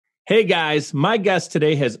Hey guys, my guest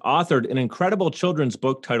today has authored an incredible children's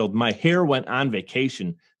book titled My Hair Went on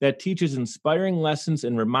Vacation that teaches inspiring lessons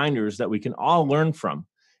and reminders that we can all learn from.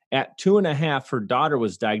 At 2.5, her daughter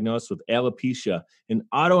was diagnosed with alopecia, an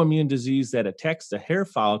autoimmune disease that attacks the hair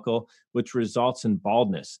follicle, which results in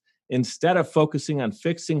baldness. Instead of focusing on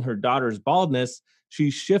fixing her daughter's baldness, she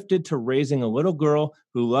shifted to raising a little girl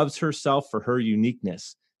who loves herself for her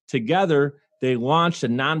uniqueness. Together, they launched a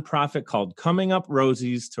nonprofit called Up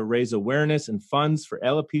Rosies to raise awareness and funds for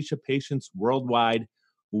alopecia patients worldwide.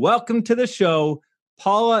 Welcome to the show,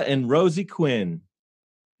 Paula and Rosie Quinn.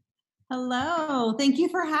 Hello. Thank you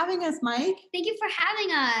for having us, Mike. Thank you for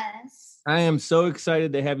having us. I am so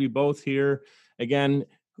excited to have you both here. Again,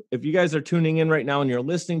 if you guys are tuning in right now and you're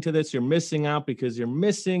listening to this, you're missing out because you're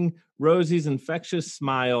missing Rosie's infectious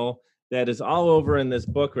smile that is all over in this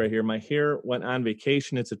book right here. My Hair Went on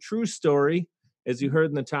Vacation. It's a true story, as you heard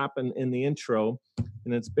in the top and in the intro,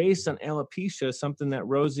 and it's based on alopecia, something that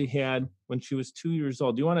Rosie had when she was 2 years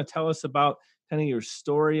old. Do you want to tell us about kind of your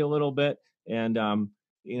story a little bit and,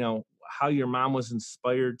 how your mom was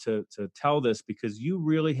inspired to tell this, because you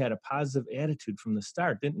really had a positive attitude from the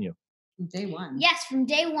start, didn't you? From day one. Yes, from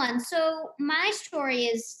day one. So my story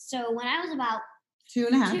is, when I was about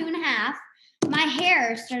 2.5, my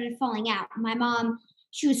hair started falling out. My mom,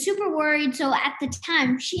 she was super worried. So at the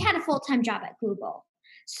time, she had a full-time job at Google.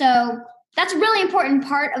 So that's a really important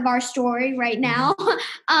part of our story right now.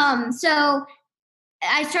 So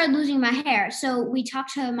I started losing my hair. So we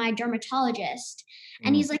talked to my dermatologist,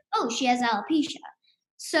 and he's like, oh, she has alopecia.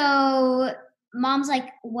 So mom's like,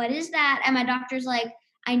 what is that? And my doctor's like,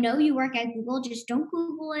 I know you work at Google, just don't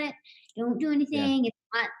Google it. Don't do anything. It's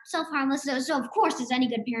not self-harmless. So of course, as any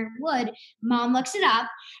good parent would, mom looks it up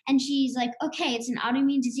and she's like, okay, it's an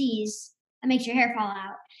autoimmune disease that makes your hair fall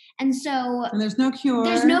out. And there's no cure.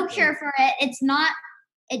 There's no cure for it. It's not,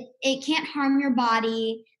 it can't harm your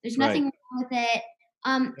body. There's nothing wrong with it.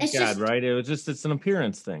 It's God, right? It's an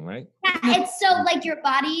appearance thing, right? Yeah, it's so like your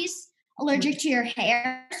body's allergic to your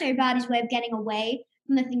hair. So your body's way of getting away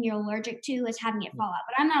from the thing you're allergic to is having it fall out.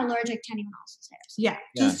 But I'm not allergic to anyone else's hair.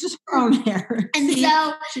 So. Just her own hair. And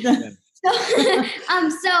so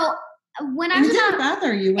when I was it didn't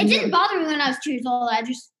bother you. It didn't bother me when I was 2 years old. I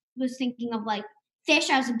just was thinking of like fish.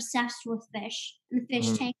 I was obsessed with fish in the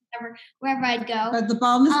fish tank, wherever I'd go. But the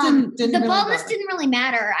baldness didn't really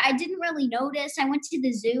matter. I didn't really notice. I went to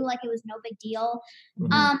the zoo like it was no big deal.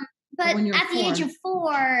 But at the age of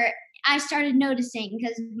 4, I started noticing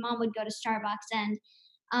because mom would go to Starbucks and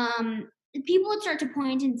people would start to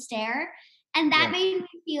point and stare, and that made me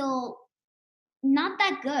feel not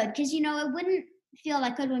that good because it wouldn't feel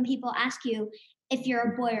that good when people ask you if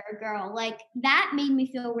you're a boy or a girl. Like that made me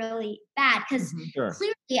feel really bad because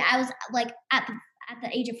clearly I was like at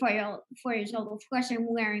the age of 4 years old. Of course, I'm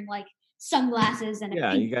wearing like sunglasses and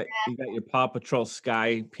you got your Paw Patrol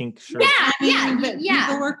sky pink shirt. But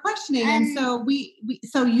people were questioning, and so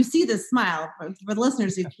so you see this smile for the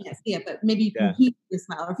listeners who can't see it, but maybe you can hear the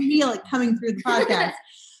smile or feel it coming through the podcast.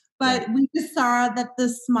 But we just saw that the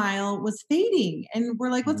smile was fading, and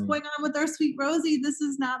we're like, "What's going on with our sweet Rosie? This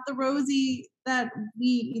is not the Rosie that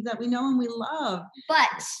we know and we love."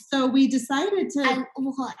 But so we decided to.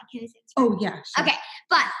 Hold on, can I say this? Oh yeah. Sure. Okay,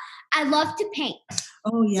 but I love to paint.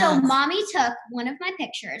 Oh yeah. So mommy took one of my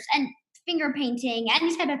pictures and finger painting,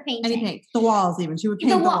 any type of painting. Any paint, the walls even. She would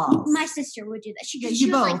paint the walls. My sister would do that.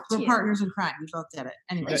 You both were partners in crime. You both did it.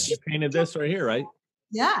 Anyway, you painted this right here, right?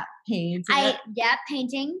 Yeah, painting.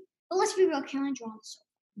 Painting. But let's be real, Caroline drew on the sofa.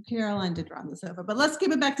 Caroline did draw on the sofa, but let's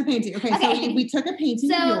give it back to painting. Okay. So we took a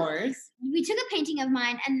painting of yours. We took a painting of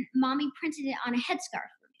mine, and mommy printed it on a headscarf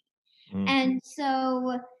for me. And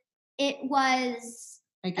so it was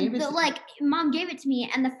mom gave it to me,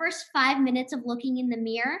 and the first 5 minutes of looking in the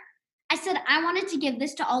mirror, I said I wanted to give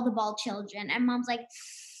this to all the bald children, and mom's like,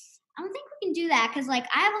 I don't think we can do that because, like,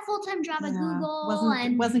 I have a full-time job at Google,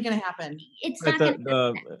 and wasn't going to happen. It's not going to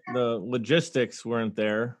happen. The logistics weren't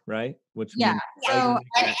there, right? Which so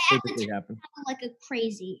and typically happen. Like a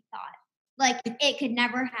crazy thought, like it could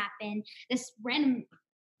never happen. This random,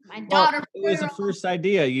 my daughter. It was the first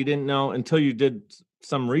idea. You didn't know until you did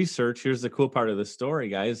some research. Here's the cool part of the story,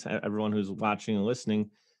 guys. Everyone who's watching and listening.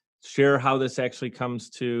 Share how this actually comes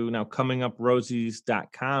to now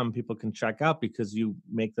cominguprosies.com. People can check out because you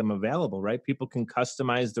make them available, right? People can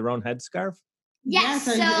customize their own headscarf. Yes.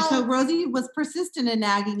 So Rosie was persistent in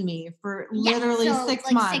nagging me for literally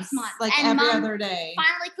 6 months. 6 months. Like and every other day.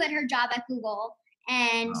 Finally quit her job at Google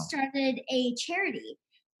and started a charity.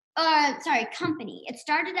 Company. It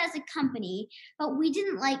started as a company, but we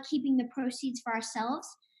didn't like keeping the proceeds for ourselves.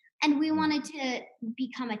 And we wanted to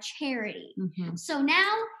become a charity. So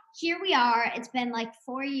now here we are. It's been like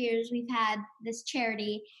 4 years we've had this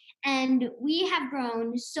charity, and we have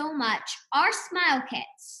grown so much. Our smile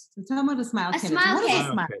kits. So tell me what a smile kit is. What is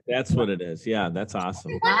a smile kit? That's what it is. Yeah, that's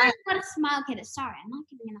awesome. If you're wondering what a smile kit is, sorry, I'm not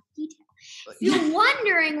giving enough detail. If you're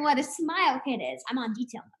wondering what a smile kit is, I'm on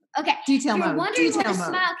detail mode. Okay. Detail mode. If you're wondering what a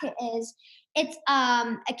smile kit is, it's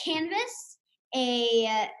a canvas,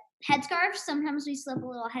 a headscarf. Sometimes we slip a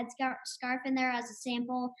little headscarf in there as a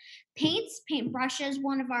sample. Paints, paint brushes,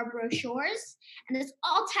 one of our brochures, and it's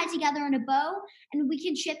all tied together in a bow, and we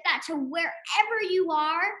can ship that to wherever you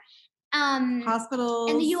are.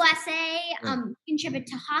 Hospitals in the USA. We can ship it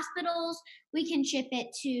to hospitals. We can ship it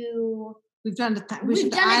to. We've done it to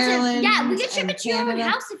Ireland. We can ship it to your own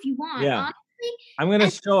house if you want. Yeah. Honestly. I'm going to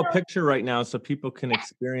show a picture right now so people can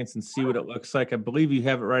experience and see what it looks like. I believe you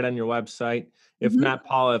have it right on your website. If not,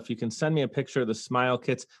 Paula, if you can send me a picture of the smile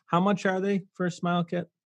kits. How much are they for a smile kit?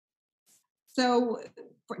 So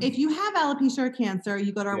if you have alopecia or cancer,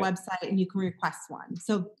 you go to our website and you can request one.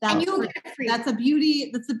 So that's a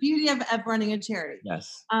beauty. That's the beauty of running a charity.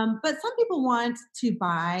 Yes. But some people want to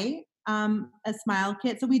buy a smile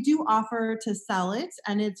kit. So we do offer to sell it,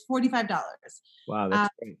 and it's $45. Wow,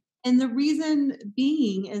 that's great. And the reason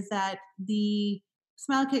being is that the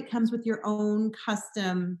smile kit comes with your own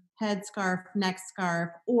custom headscarf, neck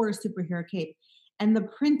scarf, or superhero cape. And the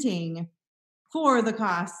printing for the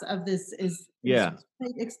cost of this is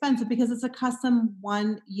expensive because it's a custom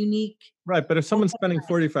one unique. Right. But if someone's spending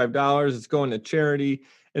 $45, it's going to charity.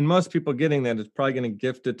 And most people getting that is probably going to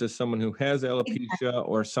gift it to someone who has alopecia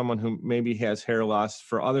or someone who maybe has hair loss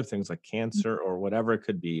for other things like cancer or whatever it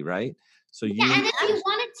could be. Right. So and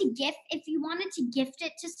if you wanted to gift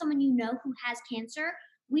it to someone you know who has cancer,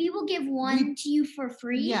 we will give one to you for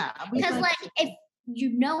free. Yeah. Because if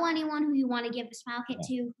you know anyone who you want to give a smile kit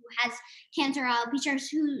to who has cancer, alopecia,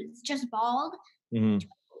 who's just bald. Mm-hmm.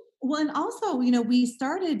 Well, and also, we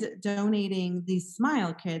started donating these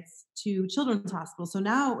smile kits to children's hospitals. So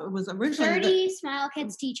now it was originally 30 smile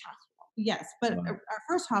kits to each hospital. Yes, but our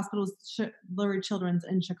first hospital was Lurie Children's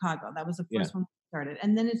in Chicago. That was the first one we started.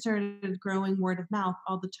 And then it started growing word of mouth.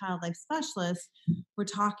 All the child life specialists were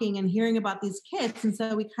talking and hearing about these kits. And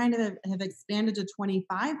so we kind of have expanded to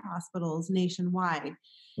 25 hospitals nationwide.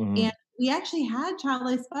 Mm-hmm. And we actually had child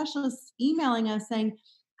life specialists emailing us saying,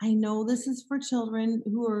 I know this is for children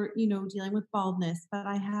who are, dealing with baldness, but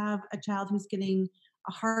I have a child who's getting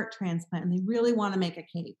a heart transplant and they really want to make a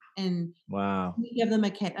cape. And we give them a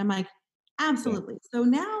kit. I'm like, absolutely. Yeah. So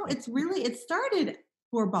now it started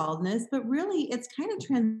for baldness, but really it's kind of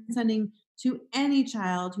transcending to any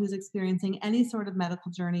child who's experiencing any sort of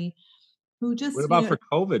medical journey who just. What about for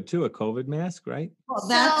COVID too? A COVID mask, right? Well,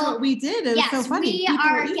 that's what we did. It was so funny. We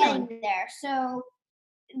are getting there. So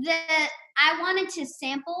I wanted to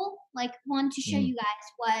sample, to show you guys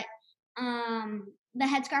what the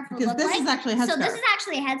headscarf will look like. This is actually a headscarf. So this is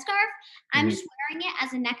actually a headscarf. I'm just wearing it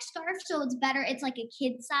as a neck scarf, so it's better. It's like a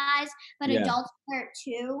kid size, but adults wear it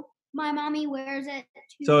too. My mommy wears it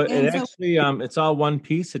too. So it actually, it's all one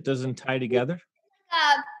piece. It doesn't tie together.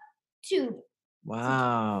 Tube.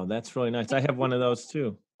 Wow, that's really nice. I have one of those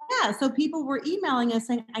too. Yeah. So people were emailing us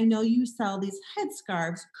saying, "I know you sell these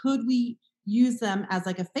headscarves. Could we use them as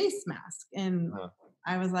like a face mask?" And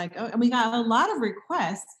I was like, "Oh!" And we got a lot of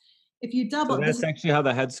requests. If you double, so that's actually how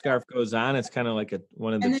the headscarf goes on. It's kind of like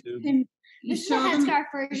one of the tubes. This is the headscarf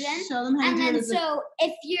version. Show them how and to do then, it. So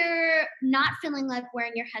if you're not feeling like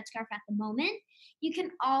wearing your headscarf at the moment, you can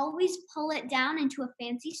always pull it down into a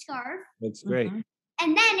fancy scarf. That's great. Mm-hmm.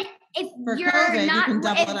 And then if for you're COVID, not you can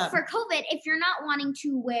double it up. For COVID, if you're not wanting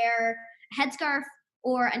to wear a headscarf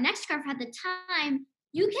or a neck scarf at the time,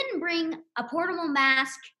 you can bring a portable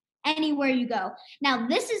mask anywhere you go. Now,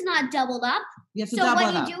 this is not doubled up. So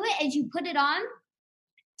what you do is you put it on,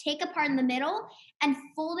 take a part in the middle, and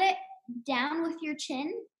fold it down with your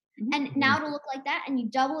chin. And now it'll look like that, and you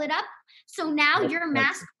double it up. So now your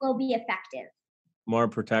mask will be effective. More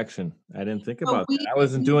protection. I didn't think about that. I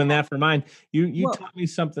wasn't doing that for mine. You taught me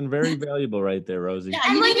something very valuable right there, Rosie. Yeah,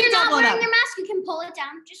 and when you're not wearing your mask, you can pull it down.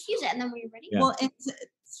 Just use it, and then when you're ready. Yeah. Well,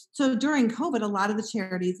 so during COVID, a lot of the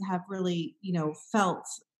charities have really, felt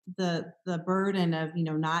the burden of,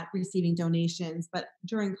 not receiving donations. But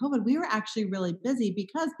during COVID, we were actually really busy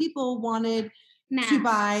because people wanted to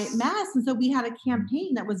buy masks. And so we had a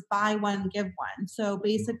campaign that was buy one, give one. So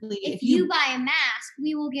basically, if you buy a mask,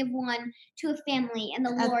 we will give one to a family in the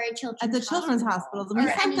Lurie Children's at the children's hospitals.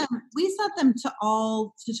 And we sent them to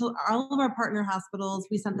all of our partner hospitals.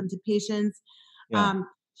 We sent them to patients.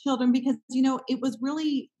 children because, it was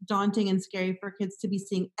really daunting and scary for kids to be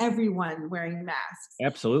seeing everyone wearing masks.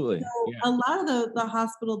 Absolutely. So a lot of the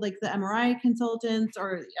hospital, like the MRI consultants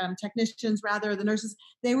or technicians, rather, the nurses,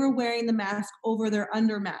 they were wearing the mask over their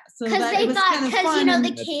under mask. So because they thought, because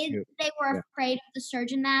the kids, they were Yeah. afraid of the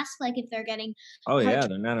surgeon mask, like if they're getting. Oh yeah,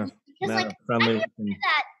 they're not a friendly. I hear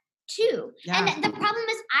that too. Yeah. And the problem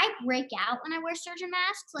is I break out when I wear surgeon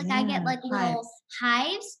masks. Like I get like little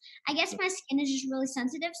hives. I guess my skin is just really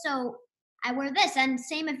sensitive, so I wear this. And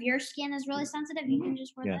same if your skin is really sensitive, you can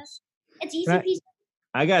just wear this. It's easy peasy.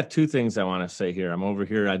 I got two things I want to say here. I'm over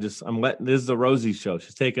here. I'm letting, this is the Rosie show.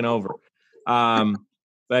 She's taking over. But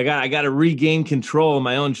I got to regain control of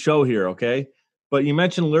my own show here. Okay. But you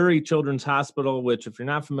mentioned Lurie Children's Hospital, which if you're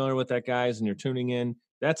not familiar with that, guys, and you're tuning in,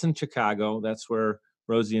 that's in Chicago. That's where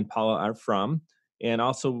Rosie and Paula are from. And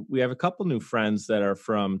also we have a couple new friends that are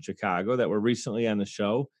from Chicago that were recently on the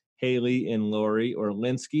show, Haley and Lori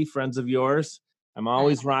Orlinsky, friends of yours. I'm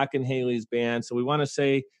always rocking Haley's band. So we want to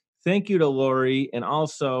say thank you to Lori and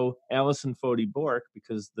also Allison Fody-Bork,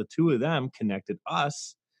 because the two of them connected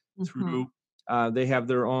us through, they have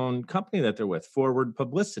their own company that they're with, Forward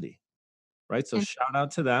Publicity, right? So shout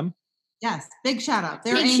out to them. Yes, big shout out.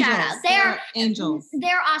 They're angels. Shout out. They're angels.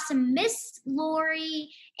 They're awesome. Miss Lori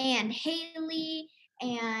and Haley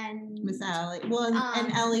and Miss Ellie. Well,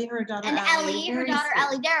 and Ellie, her daughter. And Ellie, her daughter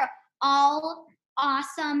Ellie. They're all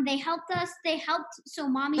awesome. They helped us. So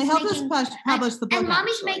mommy's making publish the book. And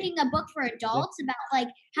mommy's making a book for adults about like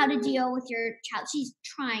how to deal with your child. She's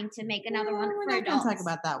trying to make another one for adults. We're not going to talk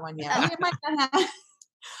about that one yet.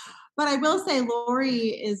 But I will say Lori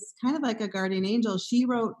is kind of like a guardian angel. She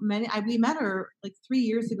wrote we met her like 3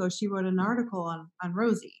 years ago. She wrote an article on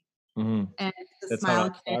Rosie. And that's how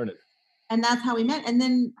it started. And that's how we met. And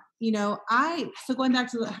then, so going back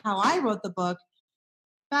to how I wrote the book,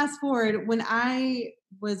 fast forward, when Rosie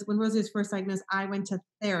was first diagnosed, I went to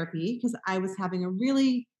therapy because I was having a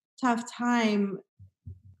really tough time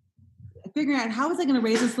figuring out how was I going to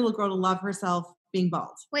raise this little girl to love herself being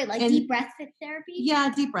bald. Wait, deep breath therapy?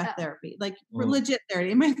 Yeah, deep breath therapy, legit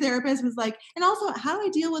therapy. And my therapist was like, and also how do I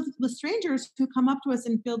deal with strangers who come up to us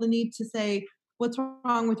and feel the need to say, what's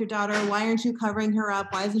wrong with your daughter? Why aren't you covering her up?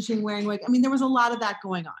 Why isn't she wearing a wig? I mean, there was a lot of that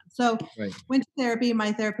going on. So went to therapy.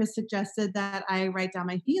 My therapist suggested that I write down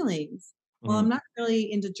my feelings. Well, I'm not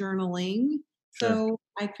really into journaling. So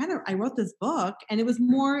I wrote this book, and it was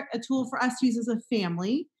more a tool for us to use as a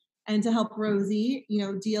family and to help Rosie,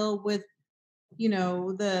 deal with,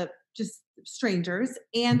 the just strangers.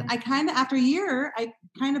 And I kind of, after a year, I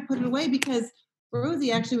kind of put it away because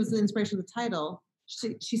Rosie actually was the inspiration of the title.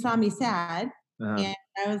 She saw me sad. And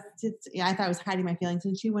I thought I was hiding my feelings.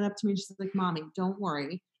 And she went up to me and she's like, Mommy, don't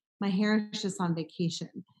worry. My hair is just on vacation.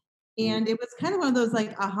 And it was kind of one of those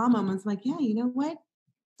aha moments. I'm like, yeah, you know what?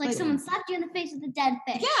 Like someone slapped you in the face with a dead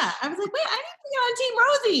fish. Yeah. I was like, wait, I need to be on Team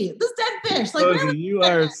Rosie. This dead fish. Rosie, you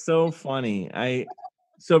are so funny.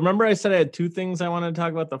 So remember I said I had two things I wanted to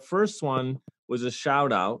talk about. The first one was a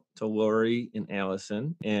shout out to Lori and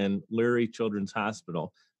Allison and Lurie Children's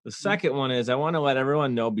Hospital. The second one is I want to let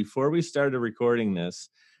everyone know before we started recording this,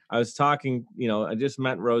 I was talking, I just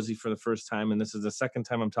met Rosie for the first time, and this is the second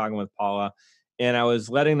time I'm talking with Paula. And I was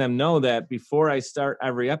letting them know that before I start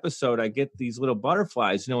every episode, I get these little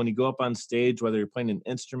butterflies, when you go up on stage, whether you're playing an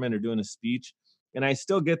instrument or doing a speech. And I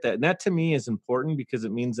still get that. And that to me is important because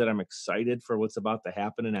it means that I'm excited for what's about to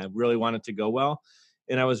happen. And I really want it to go well.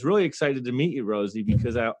 And I was really excited to meet you, Rosie,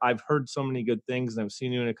 because I've heard so many good things. And I've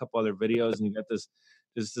seen you in a couple other videos, and you got this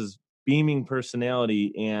beaming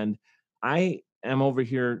personality. And I am over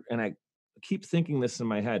here and I keep thinking this in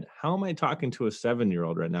my head. How am I talking to a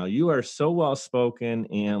 7-year-old right now? You are so well-spoken.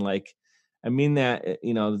 And I mean that,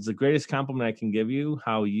 it's the greatest compliment I can give you,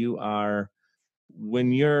 how you are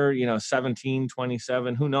when you're, 17,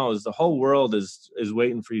 27, who knows? The whole world is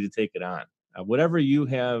waiting for you to take it on. Whatever you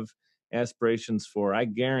have aspirations for, I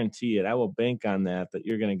guarantee it. I will bank on that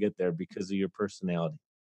you're going to get there because of your personality.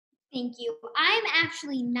 Thank you. I'm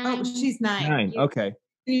actually 9. Oh, she's 9. 9. Okay.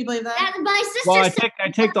 Can you believe that? My sister. Well, I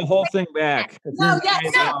take the whole thing back. My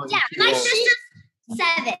sister's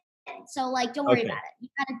 7. So don't worry about it. You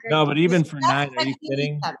got a great. No, but even for 9, are you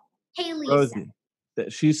kidding? Haley, Rosie,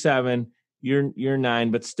 she's 7. You're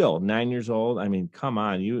 9, but still 9 years old. I mean, come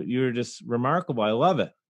on, you're just remarkable. I love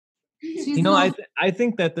it. I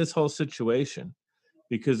think that this whole situation,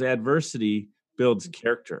 because adversity builds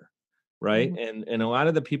character, right? And a lot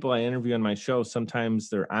of the people I interview on my show, sometimes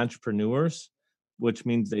they're entrepreneurs, which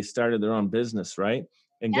means they started their own business, right?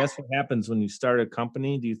 And guess what happens when you start a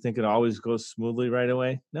company? Do you think it always goes smoothly right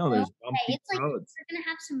away? No, there's bumpy roads. We're gonna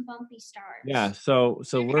have some bumpy starts. Yeah, so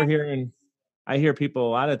we're hearing. I hear people a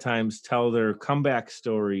lot of times tell their comeback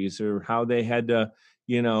stories or how they had to,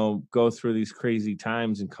 go through these crazy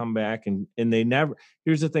times and come back and they never,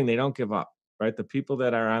 here's the thing, they don't give up, right? The people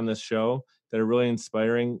that are on this show that are really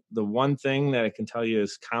inspiring, the one thing that I can tell you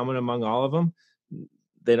is common among all of them,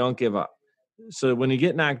 they don't give up. So when you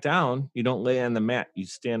get knocked down, you don't lay on the mat, you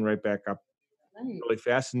stand right back up really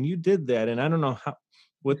fast. And you did that. And I don't know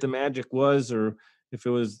what the magic was, or if it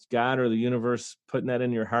was God or the universe putting that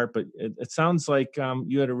in your heart, but it sounds like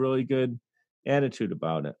you had a really good attitude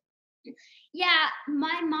about it. Yeah,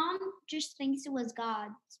 my mom just thinks it was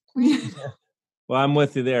God's plan. Well, I'm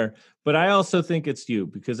with you there, but I also think it's you,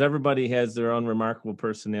 because everybody has their own remarkable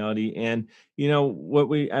personality. And I don't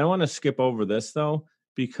want to skip over this though,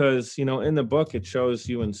 because in the book it shows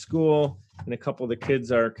you in school, and a couple of the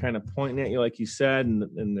kids are kind of pointing at you, like you said,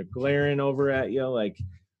 and they're glaring over at you, like,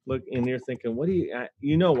 look, and you're thinking, what do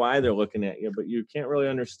you know why they're looking at you, but you can't really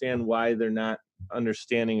understand why they're not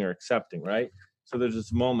understanding or accepting, right? So there's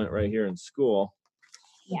this moment right here in school,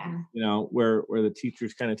 where the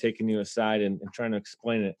teacher's kind of taking you aside and trying to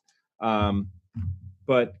explain it.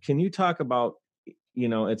 But can you talk about,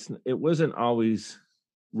 it wasn't always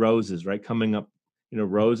roses, right? Coming up,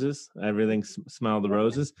 roses, everything smelled the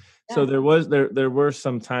roses. Yeah. So there were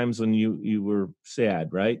some times when you were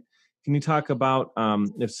sad, right? Can you talk about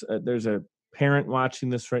if there's a parent watching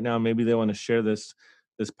this right now, maybe they want to share this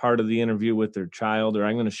part of the interview with their child, or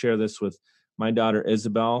I'm going to share this with my daughter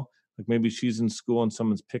Isabel. Like maybe she's in school and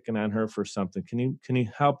someone's picking on her for something. Can you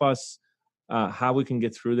help us how we can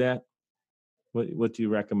get through that? What do you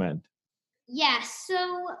recommend? Yeah,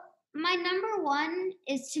 so my number one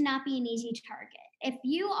is to not be an easy target. If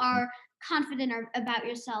you are confident about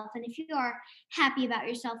yourself, and if you are happy about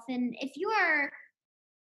yourself, and if you are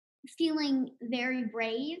feeling very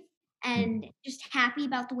brave and just happy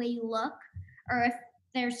about the way you look, or if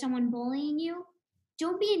there's someone bullying you,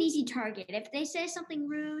 don't be an easy target. If they say something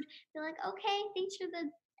rude, be like, okay, thanks for the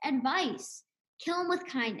advice. Kill them with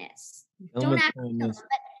kindness. Don't have to kill them, but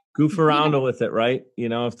goof around with it, right?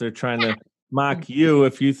 If they're trying to mock you,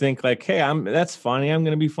 if you think like, hey, that's funny, I'm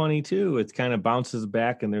going to be funny too, it kind of bounces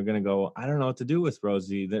back and they're going to go, I don't know what to do with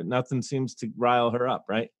Rosie. That nothing seems to rile her up,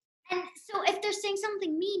 right? And so if they're saying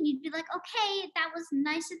something mean, you'd be like, okay, that was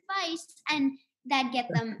nice advice. And that'd get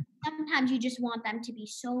them. Sometimes you just want them to be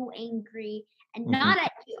so angry and not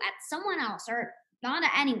at you, at someone else, or not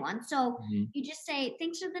at anyone. So you just say,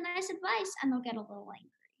 thanks for the nice advice, and they'll get a little angry.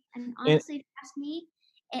 And honestly, if you ask me,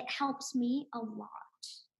 it helps me a lot.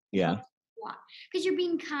 Yeah. Because you're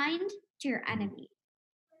being kind to your enemy.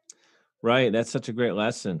 Right. That's such a great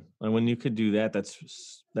lesson. And when you could do that,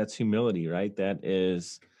 that's humility, right? That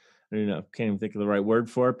is, can't even think of the right word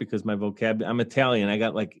for it, because my vocabulary, I'm Italian. I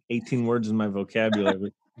got like 18 words in my vocabulary. We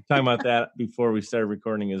were talking about that before we started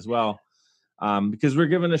recording as well. Because we're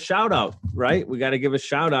giving a shout out, right? We got to give a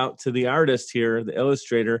shout out to the artist here, the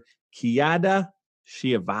illustrator, Chiara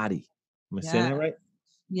Chiavati. Am I saying that right?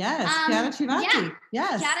 Yes, Chiara Chiavati. Yeah.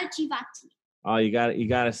 Yes, Chiara Chiavati. Oh, you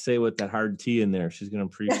got to say with that hard T in there. She's going to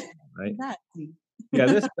appreciate it, right? Exactly. Yeah,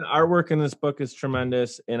 the artwork in this book is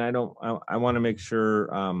tremendous, and I want to make sure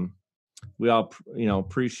we all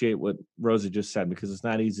appreciate what Rosie just said, because it's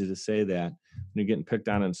not easy to say that when you're getting picked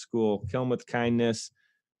on in school. Kill them with kindness.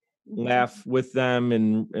 Laugh with them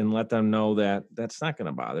and let them know that that's not going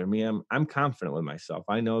to bother me. I'm confident with myself.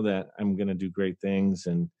 I know that I'm going to do great things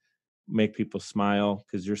and make people smile,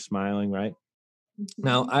 because you're smiling, right?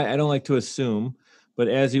 Now, I don't like to assume, but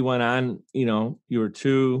as you went on, you were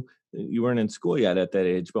 2, you weren't in school yet at that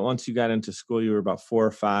age, but once you got into school, you were about 4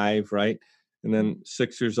 or 5, right? And then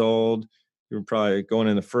 6 years old, you were probably going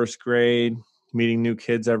into first grade, meeting new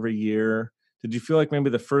kids every year. Did you feel like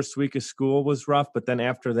maybe the first week of school was rough, but then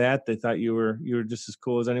after that, they thought you were just as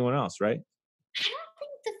cool as anyone else, right? I don't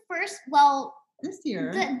think the first, this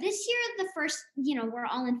year, the first, we're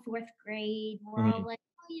all in 4th grade. We're all like,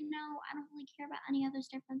 I don't really care about any other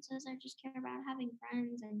differences. I just care about having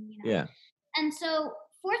friends and, Yeah. And so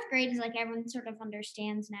 4th grade is like everyone sort of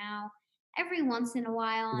understands now. Every once in a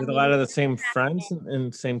while. Is it a lot of the same friends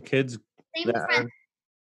and same kids? Same friends.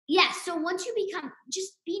 Yeah, so once you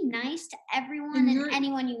just be nice to everyone and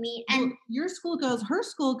anyone you meet. And her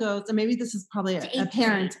school goes, and maybe this is probably a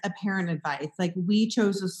parent advice. Like, we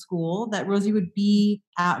chose a school that Rosie would be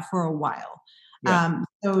at for a while. Yeah.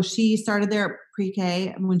 So she started there at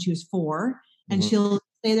pre-K when she was 4, and she'll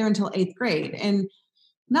stay there until 8th grade. And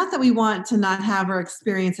not that we want to not have her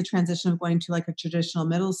experience a transition of going to like a traditional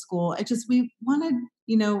middle school. It just, we wanted,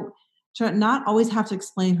 to not always have to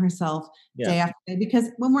explain herself day after day, because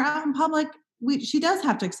when we're out in public, she does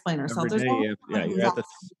have to explain herself. Every day, you're at the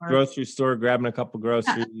grocery store grabbing a couple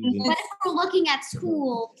groceries. Yeah. But if we're looking at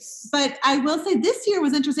schools. But I will say this year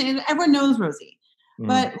was interesting, and everyone knows Rosie.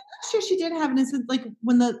 But last year she did have an instance, like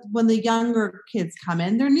when the younger kids come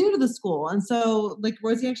in, they're new to the school, and so like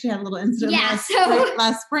Rosie actually had a little incident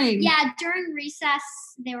last spring. Yeah, during recess,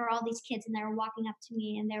 there were all these kids, and they were walking up to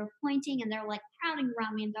me, and they were pointing, and they're like crowding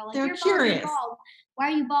around me, and they're like, "You're curious. Bald, you're bald. Why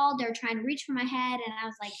are you bald?" They're trying to reach for my head, and I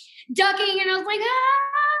was like ducking, and I was like,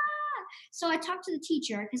 ah! So I talked to the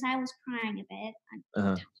teacher because I was crying a bit.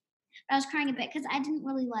 I was crying a bit because I didn't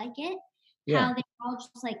really like it. Yeah. How they were all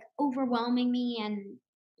just like overwhelming me, and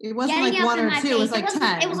it wasn't like one or two, it was like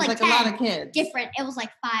 10. It was like 10 a lot of kids. Different. It was like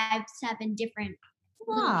 5, 7 different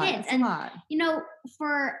kids. And you know,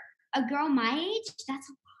 for a girl my age, that's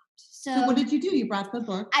a lot. So what did you do? You brought the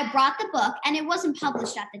book? I brought the book, and it wasn't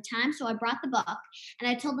published at the time, so I brought the book, and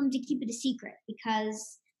I told them to keep it a secret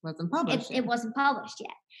because wasn't published. It wasn't published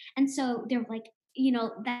yet. And so they're like, you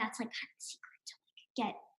know, that's like kind of secret to like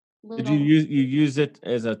get little. Did you use it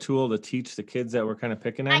as a tool to teach the kids that were kind of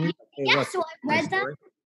picking on you? Yeah, so I read them.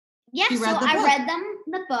 Yeah, so I read them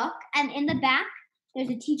the book, and in the back there's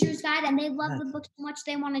a teacher's guide, and they loved the book so much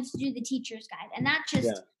they wanted to do the teacher's guide, and that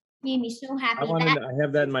just made me so happy. I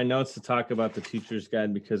have that in my notes to talk about the teacher's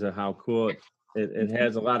guide because of how cool it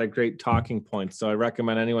has a lot of great talking points. So I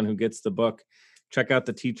recommend anyone who gets the book, check out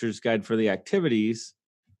the teacher's guide for the activities.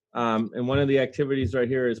 And one of the activities right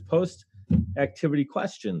here is post-activity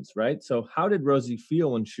questions, right? So how did Rosie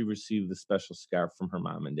feel when she received the special scarf from her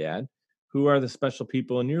mom and dad? Who are the special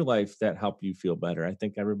people in your life that help you feel better? I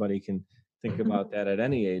think everybody can think about that at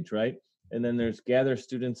any age, right? And then there's gather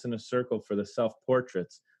students in a circle for the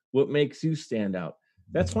self-portraits. What makes you stand out?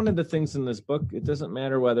 That's one of the things in this book. It doesn't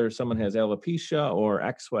matter whether someone has alopecia or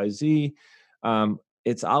XYZ.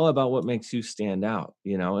 It's all about what makes you stand out,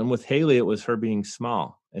 you know? And with Haley, it was her being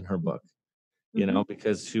small in her book, you know,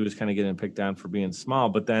 because she was kind of getting picked on for being small.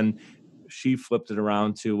 But then she flipped it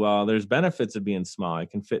around to, well, there's benefits of being small. I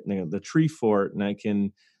can fit in the tree fort, and I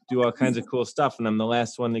can do all kinds of cool stuff. And I'm the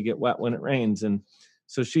last one to get wet when it rains. And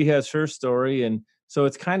so she has her story. And so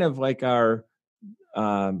it's kind of like our,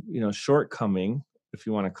 shortcoming, if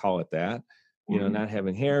you want to call it that, you know, not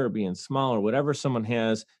having hair or being small or whatever someone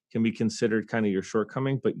has can be considered kind of your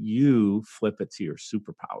shortcoming, but you flip it to your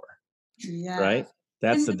superpower. Yeah. Right?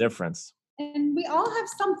 That's the difference. And we all have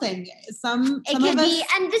something. It can be,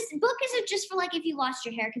 and this book isn't just for like if you lost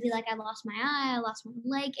your hair. It could be like I lost my eye, I lost my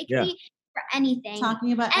leg. It could be for anything.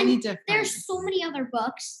 Talking about any difference. There's so many other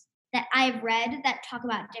books that I've read that talk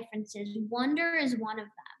about differences. Wonder is one of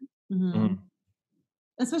them.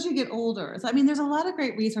 Especially get older. So I mean, there's a lot of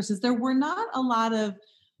great resources. There were not a lot of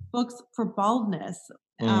books for baldness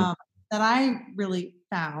that I really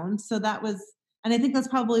found. So that was. And I think that's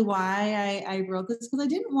probably why I wrote this, because I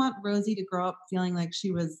didn't want Rosie to grow up feeling like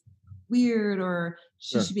she was weird or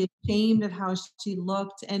she should be ashamed of how she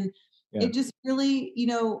looked. And it just really, you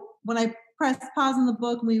know, when I pressed pause on the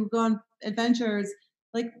book and we would go on adventures,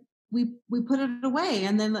 like we put it away.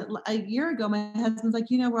 And then a year ago, my husband's like,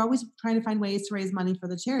 you know, we're always trying to find ways to raise money for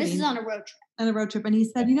the charity. This is on a road trip. On a road trip. And he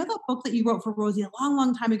said, you know, that book that you wrote for Rosie a long,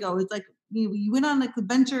 long time ago, it's like, you went on like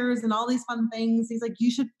adventures and all these fun things. He's like, you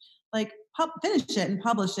should like finish it and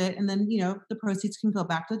publish it, and then, you know, the proceeds can go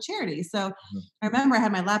back to the charity. So I remember I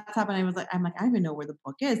had my laptop and I'm like, I don't even know where the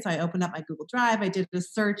book is. So I opened up my Google Drive. I did a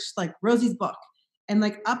search like Rosie's book, and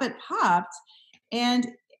like up it popped. And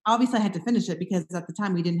obviously I had to finish it because at the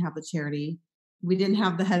time we didn't have the charity. We didn't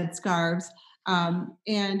have the head scarves.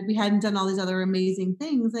 And we hadn't done all these other amazing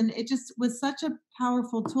things. And it just was such a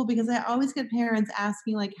powerful tool, because I always get parents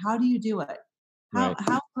asking like, how do you do it?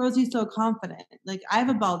 How Rosie so confident? Like, I have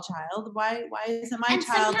a bald child. Why isn't my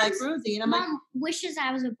child like Rosie? And I'm Mom wishes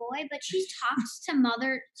I was a boy, but she talks to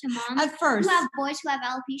moms at first who have boys who have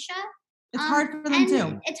alopecia. It's hard for them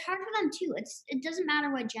too. It's hard for them too. It doesn't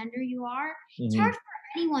matter what gender you are. It's hard for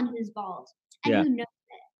anyone who's bald and who knows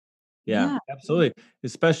it. Yeah, absolutely.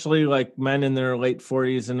 Especially like men in their late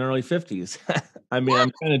 40s and early 50s. I mean,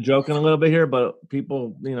 I'm kind of joking a little bit here, but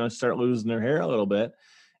people, you know, start losing their hair a little bit.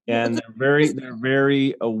 And they're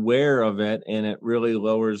very aware of it, and it really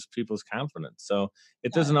lowers people's confidence. So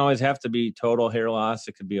it doesn't always have to be total hair loss.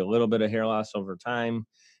 It could be a little bit of hair loss over time.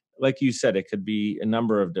 Like you said, it could be a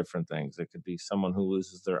number of different things. It could be someone who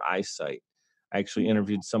loses their eyesight. I actually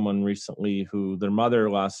interviewed someone recently who their mother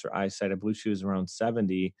lost her eyesight. I believe she was around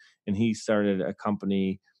 70, and he started a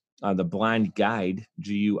company, the Blind Guide,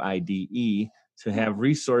 GUIDE, to have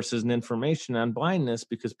resources and information on blindness,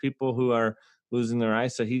 because people who are losing their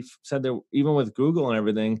eyesight, he said that even with Google and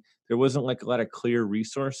everything, there wasn't like a lot of clear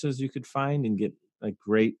resources you could find and get like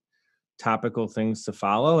great topical things to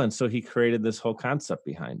follow. And so he created this whole concept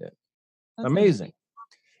behind it. That's amazing.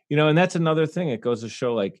 And that's another thing. It goes to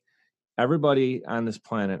show, like, everybody on this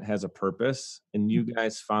planet has a purpose, and you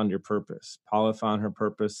guys found your purpose. Paula found her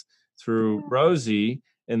purpose through Rosie,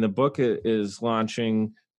 and the book is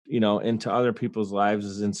launching, into other people's lives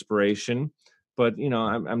as inspiration. But,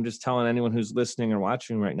 I'm just telling anyone who's listening or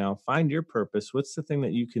watching right now, find your purpose. What's the thing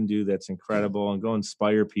that you can do that's incredible, and go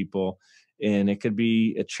inspire people? And it could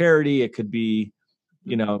be a charity. It could be,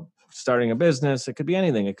 starting a business. It could be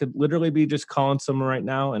anything. It could literally be just calling someone right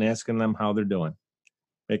now and asking them how they're doing.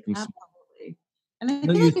 Make them Absolutely. And I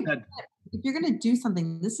feel like if you're going to do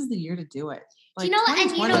something, this is the year to do it. Like,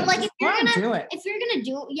 if you're going to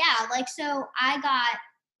do it, yeah. Like, so I got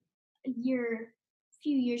 2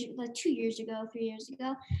 years ago, 3 years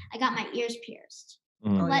ago, I got my ears pierced.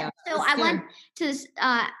 So I went to,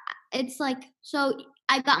 it's like, so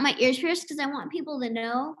I got my ears pierced because I want people to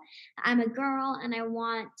know I'm a girl, and I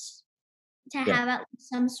want to have at least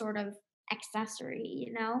some sort of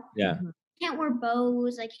accessory, Yeah. Can't wear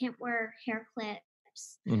bows. I can't wear hair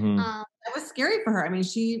clips. That was scary for her. I mean,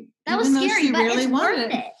 that was scary, but really it's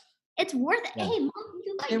worth it. It's worth it. Yeah. Hey, Mom,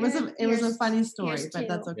 you got it was a funny story, but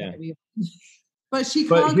that's okay. Yeah. But she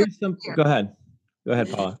conquered fear. Go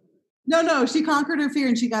ahead, Paula. No, she conquered her fear,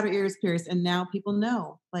 and she got her ears pierced, and now people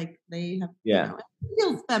know, like, they have, it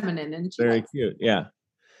feels feminine and very cute. Yeah.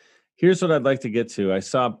 Here's what I'd like to get to. I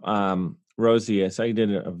saw Rosie. I saw you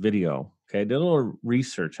did a video. Okay, I did a little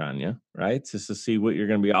research on you, right, just to see what you're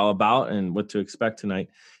going to be all about and what to expect tonight.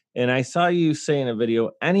 And I saw you say in a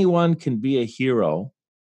video, anyone can be a hero,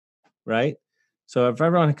 right? So if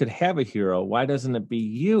everyone could have a hero, why doesn't it be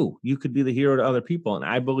you? You could be the hero to other people. And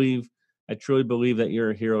I truly believe that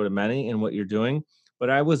you're a hero to many in what you're doing. But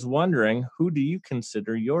I was wondering, who do you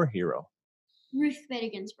consider your hero? Ruth Bader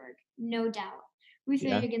Ginsburg, no doubt. Ruth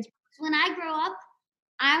Bader Ginsburg. When I grow up,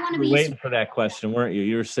 I want to be waiting for that question, weren't you?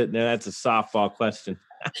 You were sitting there. That's a softball question.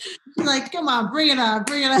 Like, come on, bring it on.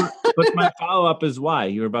 But my follow-up is why.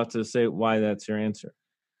 You were about to say why that's your answer.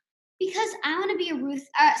 Because I want to be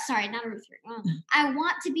I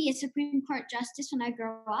want to be a Supreme Court justice when I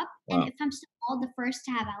grow up. Wow. And if I'm still the first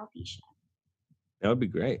to have alopecia. That would be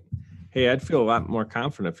great. Hey, I'd feel a lot more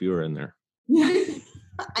confident if you were in there.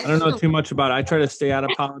 I don't know too much about it. I try to stay out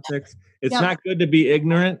of politics. It's not good to be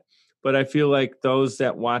ignorant, but I feel like those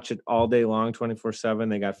that watch it all day long, 24/7,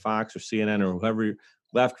 they got Fox or CNN or whoever,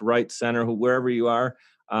 left, right, center, wherever you are.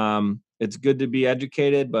 It's good to be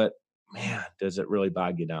educated, but man, does it really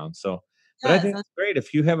bog you down. So, but I think it's great.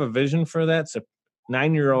 If you have a vision for that,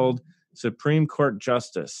 9-year-old Supreme Court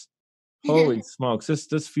justice, holy smokes,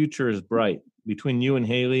 this future is bright. Between you and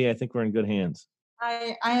Haley, I think we're in good hands.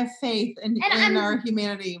 I have faith in our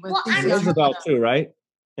humanity. And Isabel too, right?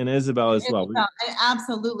 And Isabel as well.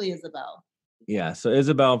 Absolutely, Isabel. Yeah. So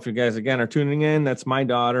Isabel, if you guys again are tuning in, that's my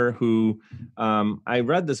daughter who I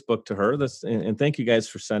read this book to her. And thank you guys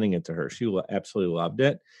for sending it to her. She absolutely loved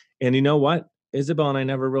it. And you know what? Isabel and I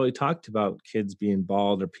never really talked about kids being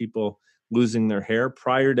bald or people losing their hair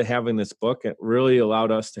prior to having this book. It really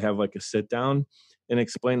allowed us to have like a sit down and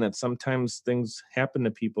explain that sometimes things happen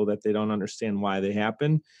to people that they don't understand why they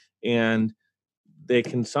happen. And they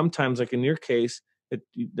can sometimes, like in your case,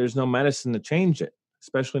 there's no medicine to change it,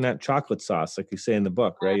 especially not chocolate sauce, like you say in the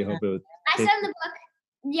book, right? You hope it would. I said in the book,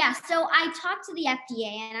 yeah. So I talked to the FDA,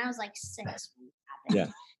 and I was like 6 when it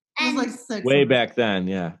happened. Yeah. It was like 6. Way back then,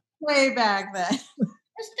 yeah. Way back then. It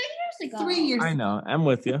was 3 years ago. 3 years. I know. I'm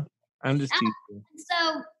with you. I'm just teasing.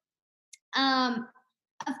 So,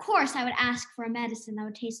 of course, I would ask for a medicine that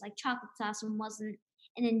would taste like chocolate sauce and wasn't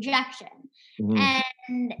an injection. Mm-hmm.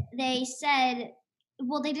 And they said,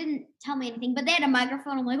 well, they didn't tell me anything, but they had a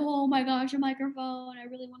microphone. I'm like, oh my gosh, a microphone. I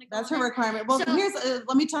really want to go. That's her requirement. Well, here's,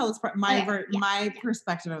 let me tell this part, my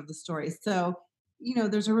perspective of the story. So,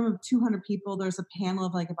 there's a room of 200 people. There's a panel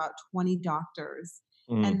of like about 20 doctors.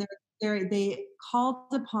 Mm. And they called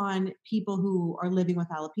upon people who are living with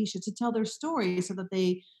alopecia to tell their story so that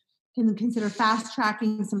they can consider fast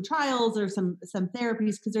tracking some trials or some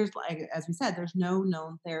therapies, because there's, like, as we said, there's no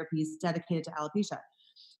known therapies dedicated to alopecia.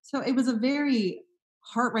 So it was a very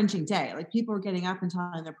heart-wrenching day. Like, people were getting up and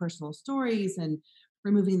telling their personal stories and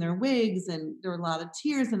removing their wigs, and there were a lot of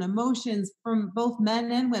tears and emotions from both men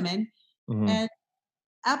and women. Mm-hmm. And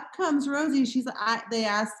up comes Rosie. They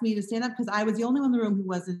asked me to stand up because I was the only one in the room who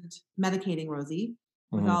wasn't medicating Rosie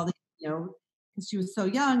with all the, because she was so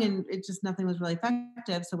young and nothing was really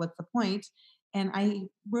effective. So what's the point? And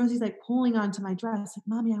Rosie's like pulling onto my dress, like,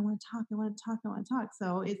 Mommy, I want to talk.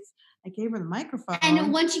 So I gave her the microphone.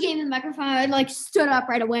 And once she gave me the microphone, I like stood up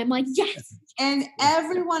right away. I'm like, yes. And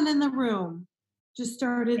everyone in the room just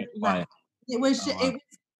started laughing. It was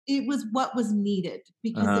it was what was needed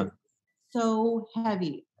because it was so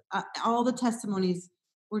heavy. All the testimonies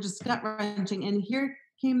were just gut wrenching, and here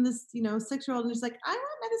came this 6-year-old, and she's like, I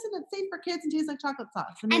want medicine that's safe for kids and tastes like chocolate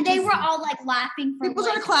sauce. And they were all like laughing for people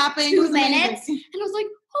started clapping. 2 minutes, and I was like,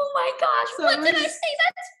 oh my gosh, so what did I say?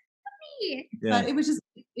 That's funny. But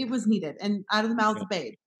it was needed, and out of the mouths of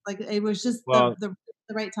babes. Like it was just the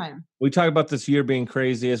right time. We talk about this year being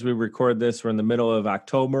crazy as we record this. We're in the middle of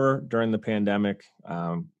October during the pandemic.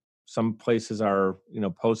 Some places are,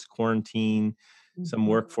 post quarantine. Some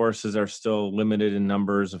workforces are still limited in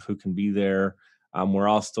numbers of who can be there. We're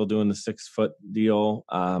all still doing the 6-foot deal.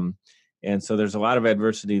 And so there's a lot of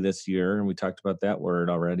adversity this year. And we talked about that word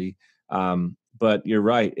already. But you're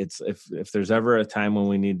right. It's if there's ever a time when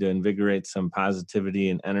we need to invigorate some positivity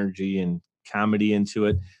and energy and comedy into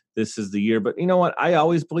it, this is the year. But you know what? I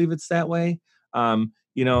always believe it's that way.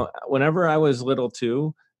 Whenever I was little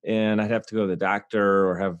too, and I'd have to go to the doctor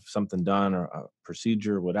or have something done or a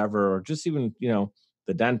procedure, or whatever, or just even,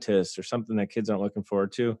 the dentist or something that kids aren't looking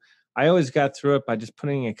forward to, I always got through it by just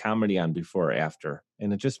putting a comedy on before or after.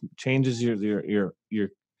 And it just changes your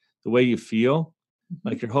the way you feel.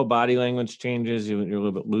 Like your whole body language changes. You're a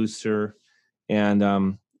little bit looser, and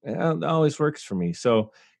it always works for me.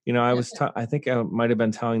 So, I think I might have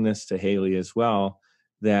been telling this to Haley as well,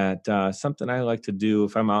 that something I like to do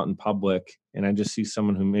if I'm out in public and I just see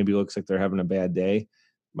someone who maybe looks like they're having a bad day,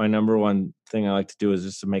 my number one thing I like to do is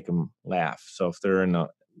just to make them laugh. So if they're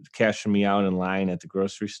cashing me out in line at the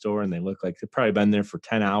grocery store and they look like they've probably been there for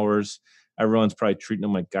 10 hours, everyone's probably treating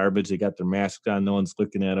them like garbage. They got their masks on. No one's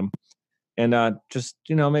looking at them. And just,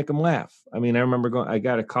 make them laugh. I mean, I remember I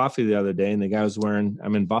got a coffee the other day and the guy was wearing,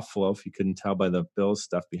 I'm in Buffalo, if you couldn't tell by the Bills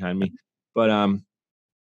stuff behind me, but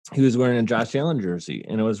he was wearing a Josh Allen jersey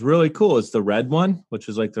and it was really cool. It's the red one, which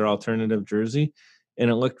is like their alternative jersey. And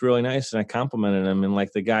it looked really nice. And I complimented him. And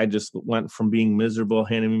like the guy just went from being miserable,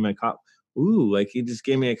 handing me my cup. Ooh, like he just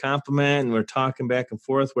gave me a compliment and we're talking back and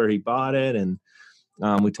forth where he bought it. And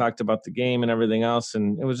we talked about the game and everything else.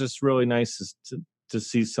 And it was just really nice to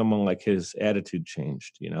see someone like his attitude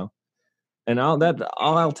changed, And all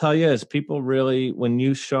I'll tell you is people really, when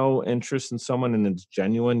you show interest in someone and it's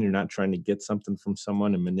genuine, you're not trying to get something from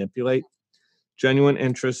someone and manipulate. Genuine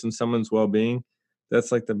interest in someone's well-being,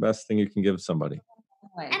 that's like the best thing you can give somebody.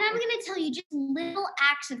 And I'm going to tell you, just little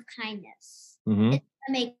acts of kindness.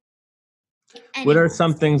 What are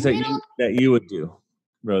some things that you would do,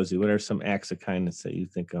 Rosie? What are some acts of kindness that you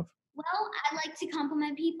think of? Well, I like to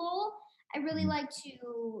compliment people. I really like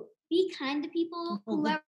to be kind to people.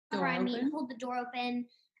 Whoever I meet, hold the door open.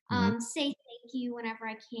 Say thank you whenever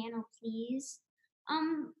I can or please.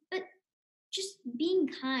 But just being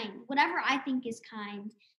kind, whatever I think is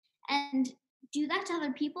kind, and do that to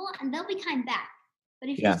other people, and they'll be kind back. But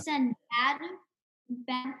if you send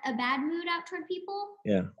a bad mood out toward people,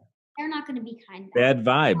 they're not going to be kind back. Bad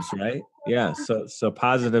vibes, right? Yeah. So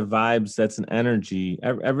positive vibes, that's an energy.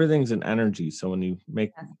 Everything's an energy. So when you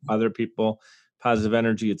make other people positive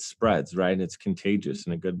energy, it spreads, right? It's contagious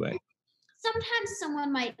in a good way. Sometimes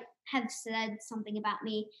someone might have said something about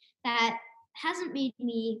me that hasn't made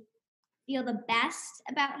me feel the best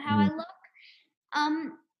about how I look.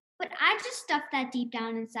 But I just stuff that deep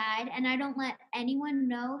down inside, and I don't let anyone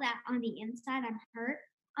know that on the inside I'm hurt.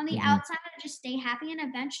 On the outside, I just stay happy, and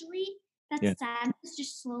eventually that sadness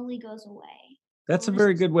just slowly goes away. That's a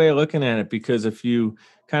very good way of looking at it, because if you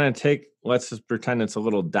kind of let's just pretend it's a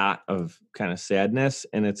little dot of kind of sadness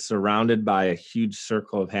and it's surrounded by a huge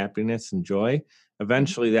circle of happiness and joy,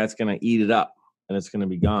 eventually that's going to eat it up and it's going to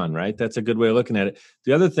be gone, right? That's a good way of looking at it.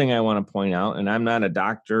 The other thing I want to point out, and I'm not a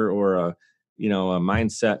doctor or a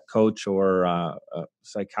mindset coach or a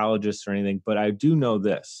psychologist or anything, but I do know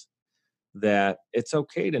this, that it's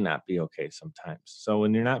okay to not be okay sometimes. So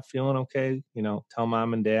when you're not feeling okay, tell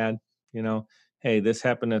mom and dad, hey, this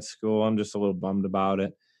happened at school. I'm just a little bummed about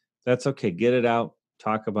it. That's okay. Get it out,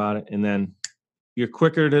 talk about it. And then you're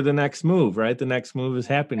quicker to the next move, right? The next move is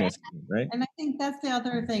happiness, right? And I think that's the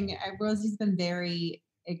other thing. Rosie's been very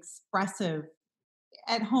expressive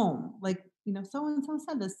at home. Like, so-and-so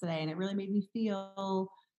said this today and it really made me feel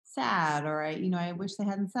sad, or I wish they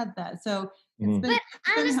hadn't said that. So it's been, but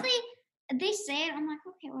honestly, they say it, I'm like,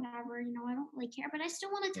 okay, whatever, I don't really care, but I still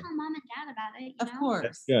want to tell mom and dad about it. Of course.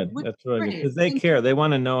 That's good. That's really good, because they care. They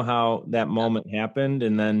want to know how that moment happened,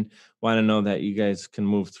 and then want to know that you guys can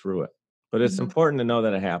move through it. But it's important to know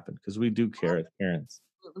that it happened, because we do care as parents.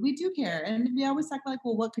 We do care. And we always talk like,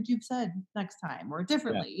 well, what could you have said next time or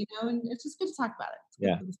differently, and it's just good to talk about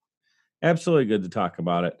it. Absolutely good to talk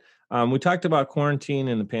about it. We talked about quarantine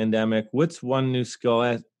and the pandemic. What's one new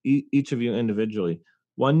skill, each of you individually,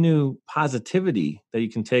 one new positivity that you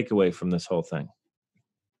can take away from this whole thing?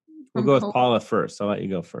 We'll go with Paula first. I'll let you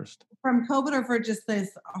go first. From COVID, or for just this,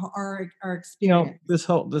 our experience?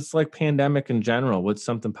 This like pandemic in general, what's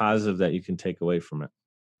something positive that you can take away from it?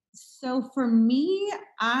 So for me,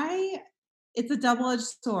 it's a double-edged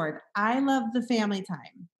sword. I love the family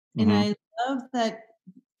time. And I love that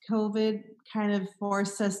COVID kind of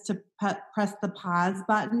forced us to press the pause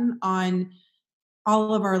button on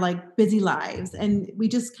all of our like busy lives. And we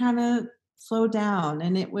just kind of slowed down,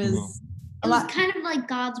 and it was kind of like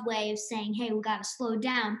God's way of saying, hey, we got to slow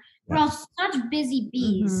down. We're all such busy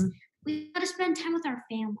bees. We got to spend time with our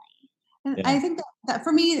family. And I think that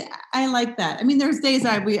for me, I like that. I mean, there's days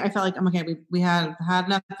that I felt like, okay, we had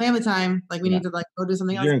enough family time. Like we need to like go do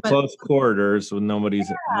something else. You're in close quarters with nobody's.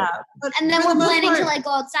 And then we're planning to like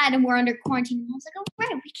go outside, and we're under quarantine. I was like, oh,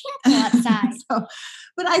 right, we can't go outside.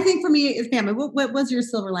 But I think for me, it's family. What was your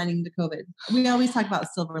silver lining to COVID? We always talk about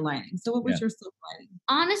silver lining. So what was your silver lining?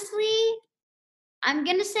 Honestly, I'm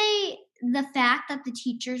going to say the fact that the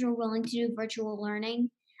teachers were willing to do virtual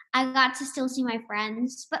learning. I got to still see my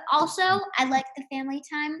friends, but also I like the family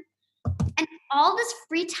time. And all this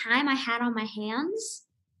free time I had on my hands,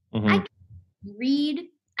 I could read,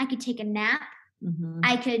 I could take a nap,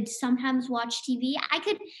 I could sometimes watch TV, I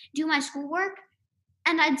could do my schoolwork,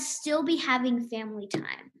 and I'd still be having family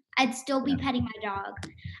time. I'd still be petting my dog.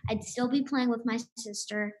 I'd still be playing with my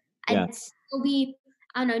sister. I'd still be,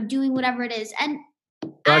 I don't know, doing whatever it is. And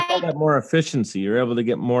I call that more efficiency. You're able to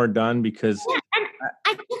get more done because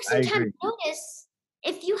I took some time to notice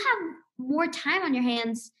if you have more time on your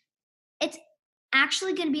hands, it's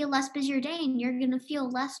actually going to be a less busier day, and you're going to feel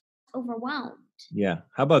less overwhelmed. Yeah.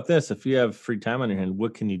 How about this? If you have free time on your hand,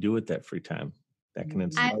 what can you do with that free time? That can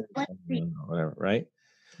inspire you, whatever, right?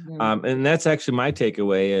 Yeah. And that's actually my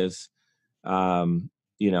takeaway is,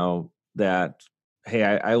 that, hey,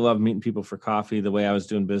 I love meeting people for coffee. The way I was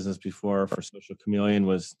doing business before for Social Chameleon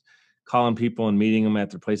was calling people and meeting them at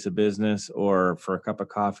their place of business or for a cup of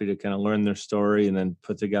coffee to kind of learn their story and then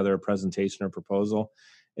put together a presentation or proposal.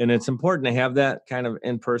 And it's important to have that kind of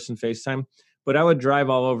in-person FaceTime. But I would drive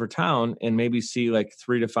all over town and maybe see like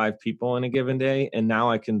 3 to 5 people in a given day. And now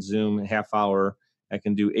I can Zoom a half hour. I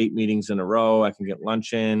can do 8 meetings in a row. I can get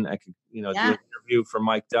lunch in. I can, do an interview for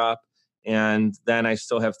Mic'd Up. And then I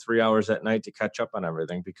still have 3 hours at night to catch up on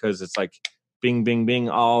everything because it's like bing, bing, bing,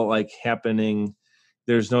 all like happening.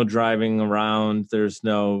 There's no driving around. There's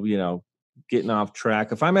no, getting off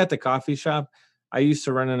track. If I'm at the coffee shop, I used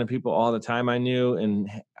to run into people all the time I knew, and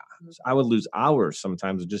I would lose hours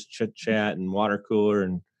sometimes of just chit chat and water cooler.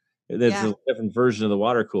 And there's a different version of the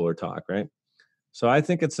water cooler talk, right? So I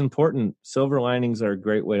think it's important. Silver linings are a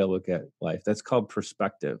great way to look at life. That's called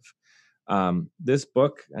perspective. This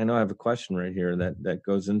book, I know I have a question right here that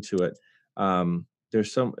goes into it.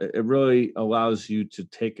 It really allows you to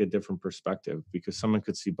take a different perspective because someone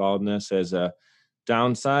could see baldness as a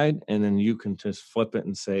downside, and then you can just flip it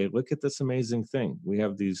and say, look at this amazing thing. We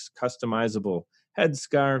have these customizable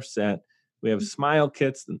headscarves that we have smile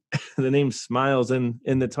kits. The name smiles in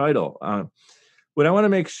the title. What I want to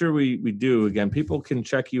make sure we do, again, people can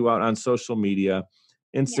check you out on social media.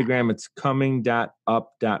 Instagram, it's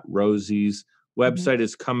coming.up.rosies. Website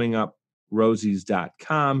is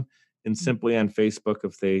cominguprosies.com. And simply on Facebook,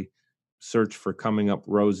 if they search for Coming Up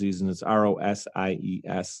Rosies, and it's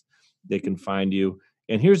ROSIES, they can find you.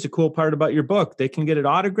 And here's the cool part about your book. They can get it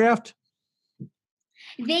autographed.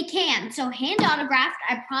 They can. So hand autographed,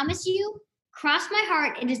 I promise you, cross my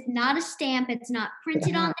heart, it is not a stamp. It's not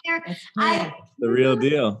printed on there. The real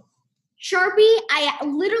deal. Sharpie, I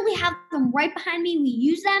literally have them right behind me. We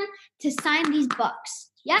use them to sign these books.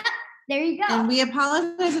 Yep. There you go. And we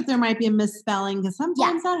apologize if there might be a misspelling because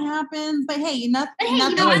sometimes that happens. But hey, nothing.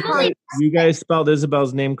 You guys spelled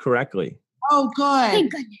Isabel's name correctly. Oh, good.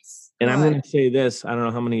 Thank goodness. And I'm going to say this. I don't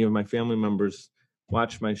know how many of my family members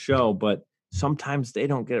watch my show, but sometimes they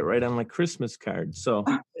don't get it right on like Christmas cards. So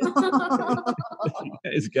you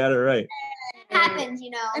guys got it right. It happens,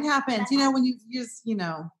 It happens. When you use,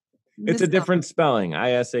 it's a different spelling.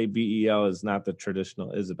 ISABEL is not the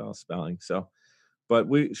traditional Isabel spelling. So. But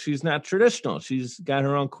she's not traditional. She's got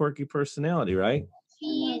her own quirky personality, right?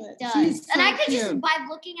 She does. And I could just, by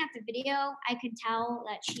looking at the video, I could tell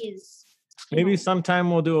that she is. Maybe sometime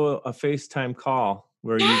we'll do a FaceTime call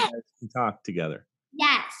where you guys can talk together.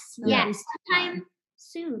 Yes. Sometime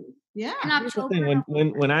soon. Yeah. In October.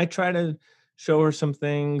 When I try to show her some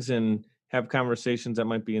things and have conversations that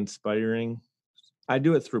might be inspiring, I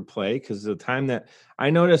do it through play because the time that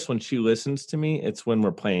I notice when she listens to me, it's when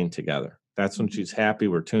we're playing together. That's when she's happy.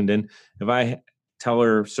 We're tuned in. If I tell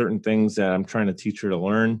her certain things that I'm trying to teach her to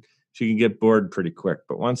learn, she can get bored pretty quick.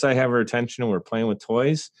 But once I have her attention and we're playing with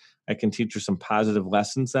toys, I can teach her some positive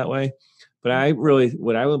lessons that way. But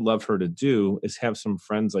what I would love her to do is have some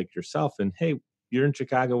friends like yourself. And hey, you're in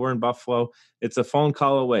Chicago, we're in Buffalo. It's a phone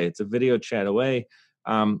call away. It's a video chat away,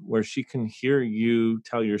 where she can hear you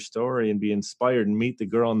tell your story and be inspired and meet the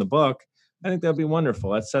girl in the book. I think that'd be wonderful.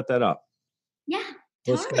 Let's set that up. Yeah,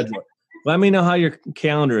 we'll schedule it. Let me know how your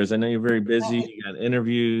calendar is. I know you're very busy. You got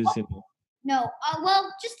interviews. No,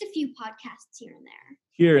 well, just a few podcasts here and there.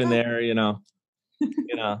 Here and there,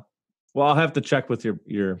 Well, I'll have to check with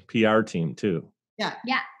your PR team too.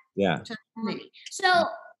 Yeah. So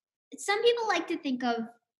some people like to think of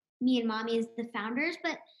me and Mommy as the founders,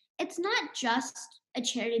 but it's not just a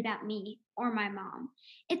charity about me or my mom.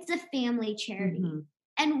 It's a family charity. Mm-hmm.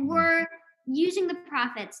 And we're using the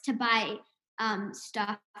profits to buy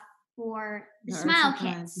stuff for the Smile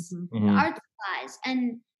Kits, the art supplies,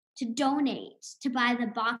 and to donate, to buy the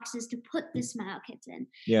boxes to put the Smile Kits in.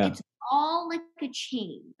 Yeah. It's all like a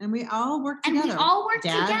chain. And we all work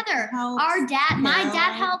together. Our dad, my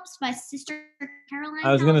dad helps, my sister Caroline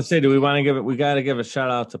I was going to say, we got to give a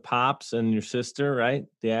shout out to Pops and your sister, right?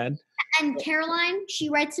 Dad? And Caroline, she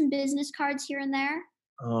writes some business cards here and there.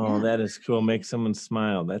 Oh, that is cool. Make someone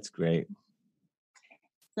smile. That's great.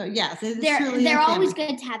 So yes, they're always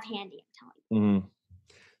good to have handy, I'm telling you.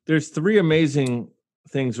 There's 3 amazing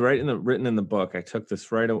things written in the book. I took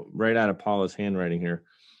this right out of Paula's handwriting here.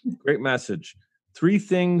 Great message. 3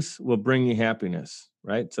 things will bring you happiness,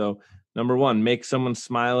 right? So number 1, make someone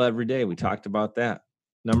smile every day. We talked about that.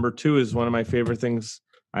 Number 2 is one of my favorite things.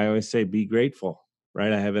 I always say, be grateful,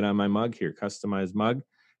 right? I have it on my mug here, customized mug.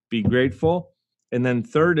 Be grateful. And then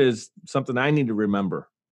 3rd is something I need to remember.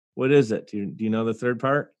 What is it? Do you know the 3rd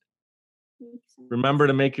part? Remember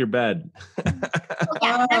to make your bed.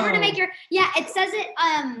 Remember to make your. Yeah, it says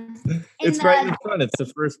it. It's right in front. It's the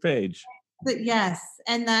first page. But yes,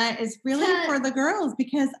 and that is really for the girls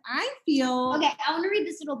because I feel. Okay, I want to read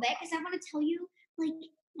this little bit because I want to tell you, now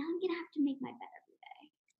I'm gonna have to make my bed every day.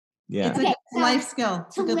 Yeah, it's a life skill.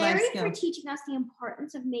 To Larry for teaching us the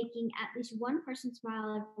importance of making at least one person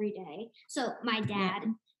smile every day. So my dad,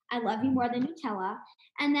 I love you more than Nutella,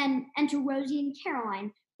 and to Rosie and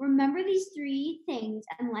Caroline. Remember these 3 things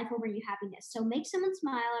and life will bring you happiness. So make someone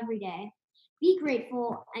smile every day, be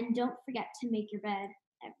grateful, and don't forget to make your bed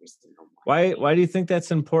every single morning. Why do you think that's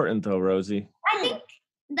important though, Rosie? I think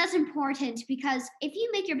that's important because if you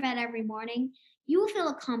make your bed every morning, you will feel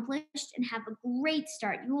accomplished and have a great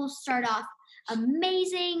start. You will start off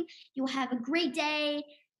amazing. You will have a great day.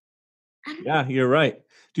 Yeah, you're right.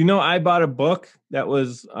 Do you know I bought a book that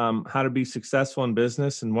was how to be successful in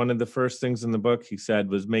business, and one of the first things in the book he said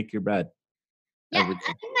was make your bed. Yeah, I think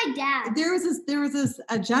my dad. There was this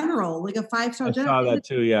a general, like a 5-star general. I saw that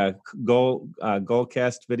too. Yeah,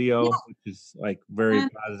 Goalcast video, which is like very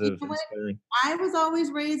positive, inspiring. I was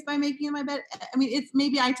always raised by making my bed. I mean, it's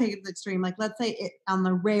maybe I take it to the extreme. Like, let's say on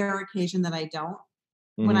the rare occasion that I don't,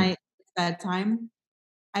 when it's bedtime,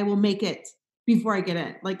 I will make it before I get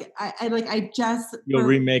in. Like I just you'll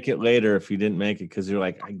remake it later if you didn't make it because you're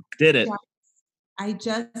like, I did it.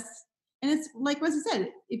 And it's like Rosie said,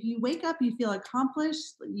 if you wake up, you feel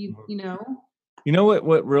accomplished. You know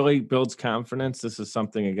what really builds confidence. This is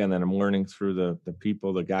something again that I'm learning through the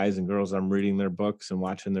people, the guys and girls I'm reading their books and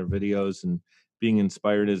watching their videos and being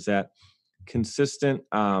inspired. Is that consistent?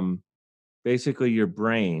 Basically, your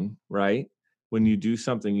brain, right? When you do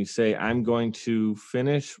something, you say, I'm going to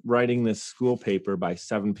finish writing this school paper by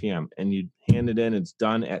 7 p.m. and you hand it in, it's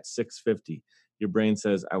done at 6:50. Your brain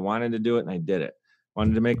says, I wanted to do it and I did it.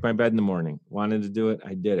 Wanted to make my bed in the morning. Wanted to do it,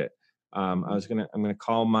 I did it. I'm gonna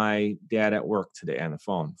call my dad at work today on the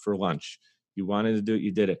phone for lunch. You wanted to do it,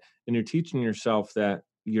 you did it. And you're teaching yourself that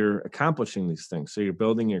you're accomplishing these things. So you're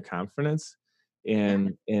building your confidence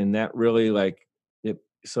and that really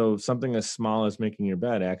so something as small as making your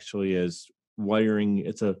bed actually is wiring.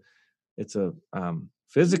 It's a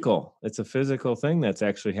physical thing that's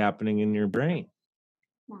actually happening in your brain.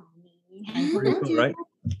 Pretty cool, right?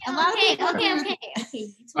 Okay.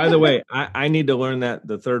 By the way, I need to learn that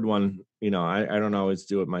the 3rd one. I don't always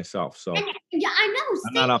do it myself, so I know.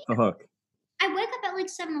 I'm not off the hook. I wake up at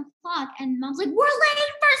 7 o'clock, and Mom's like, "We're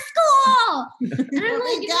late for school," and I'm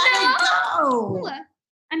like, "No!"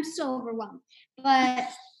 I'm so overwhelmed, but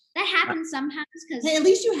that happens sometimes because. Hey, at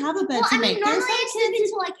least you have a bed to make. Normally it's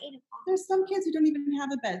until 8 o'clock. There's some kids who don't even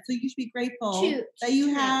have a bed, so you should be grateful that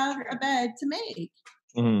you have a bed to make.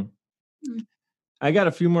 Mm-hmm. I got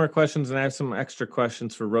a few more questions, and I have some extra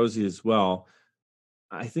questions for Rosie as well.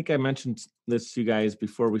 I think I mentioned this to you guys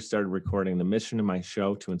before we started recording. The mission of my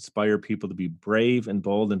show to inspire people to be brave and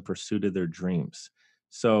bold in pursuit of their dreams.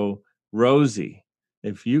 So, Rosie,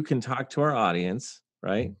 if you can talk to our audience,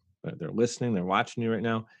 right? They're listening, they're watching you right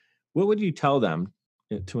now. What would you tell them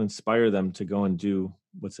to inspire them to go and do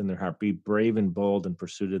what's in their heart? Be brave and bold in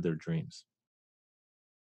pursuit of their dreams.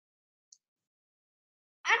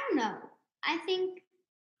 I don't know. I think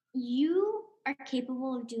you are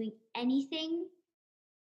capable of doing anything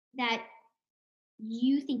that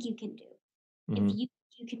you think you can do. Mm-hmm. If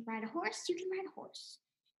you can ride a horse, you can ride a horse.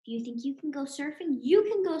 If you think you can go surfing, you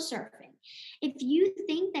can go surfing. If you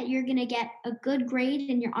think that you're going to get a good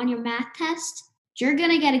grade on your math test, you're going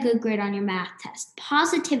to get a good grade on your math test.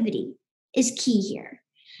 Positivity is key here.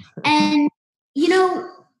 And,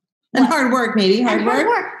 and hard work, maybe. Hard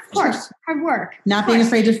work, of course. Hard work. Not being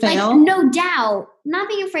afraid to fail. Like, no doubt. Not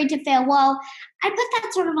being afraid to fail. Well, I put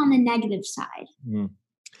that sort of on the negative side. Mm.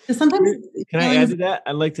 Sometimes, can I add to that?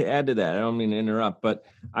 I'd like to add to that. I don't mean to interrupt, but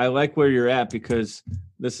I like where you're at because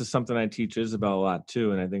this is something I teach Isabel a lot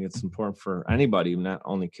too. And I think it's important for anybody, not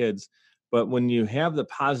only kids. But when you have the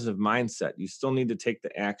positive mindset, you still need to take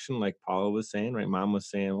the action like Paula was saying, right? Mom was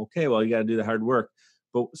saying, okay, well, you got to do the hard work.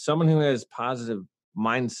 But someone who has positive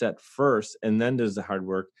mindset first and then does the hard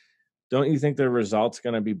work, don't you think the result's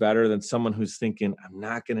going to be better than someone who's thinking, I'm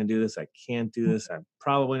not going to do this. I can't do this. I'm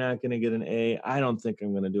probably not going to get an A. I don't think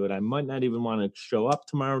I'm going to do it. I might not even want to show up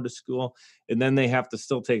tomorrow to school. And then they have to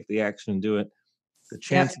still take the action and do it. The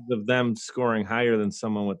chances of them scoring higher than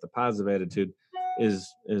someone with the positive attitude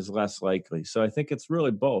is less likely. So I think it's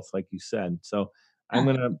really both, like you said. So I'm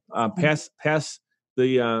going to pass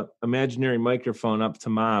the imaginary microphone up to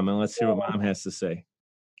Mom, and let's hear what Mom has to say.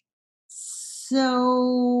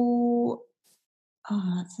 So,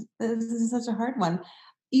 this is such a hard one.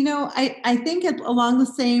 I think along the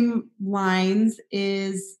same lines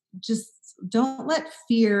is just don't let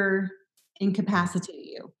fear incapacitate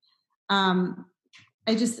you.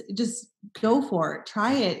 I just go for it.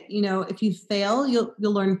 Try it. If you fail, you'll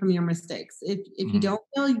learn from your mistakes. If you don't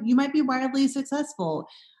fail, you might be wildly successful.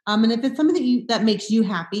 And if it's something that makes you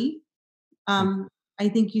happy, I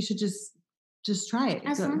think you should just try it.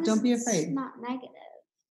 Don't be afraid. It's not negative.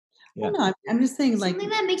 Yeah. Well, no, I'm just saying something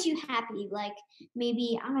that makes you happy, like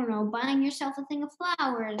maybe, I don't know, buying yourself a thing of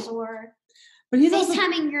flowers or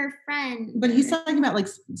FaceTiming your friend. But he's talking about like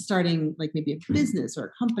starting like maybe a business or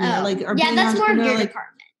a company or being that's more of your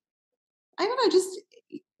department. I don't know, just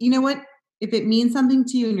you know what? If it means something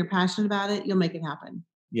to you and you're passionate about it, you'll make it happen.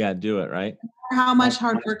 Yeah, do it, right? No matter how much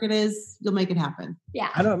hard work it is, you'll make it happen. Yeah.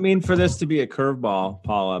 I don't mean for this to be a curveball,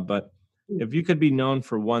 Paula, but if you could be known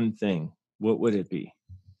for one thing, what would it be?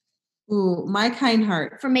 Ooh, my kind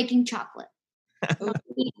heart. For making chocolate.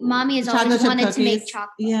 Mommy has always wanted to make chocolate.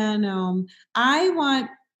 Yeah, no. I want,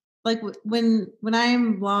 like, when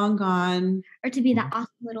I'm long gone. Or to be that awesome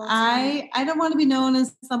little I don't want to be known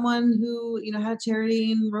as someone who, had a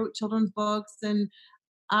charity and wrote children's books. And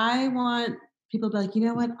I want people to be like, you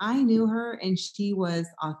know what? I knew her and she was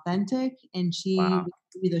authentic and she would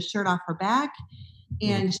give me the shirt off her back.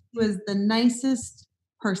 And she was the nicest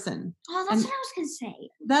person. Oh, that's what I was going to say.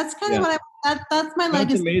 That's kind of what that's my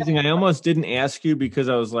legacy. That's amazing. I almost didn't ask you because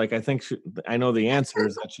I was like, I know the answer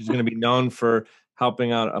is that she's going to be known for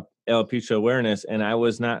helping out alopecia awareness. And I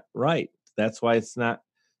was not right. That's why it's not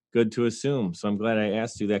good to assume. So I'm glad I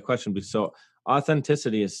asked you that question. So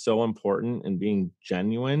authenticity is so important, and being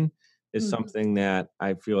genuine is something that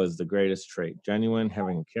I feel is the greatest trait. Genuine,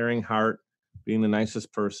 having a caring heart, being the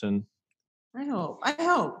nicest person. I hope. And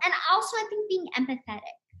also, I think being empathetic.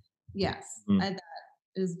 Yes. That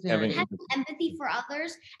is very having empathy for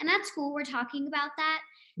others. And at school, we're talking about that.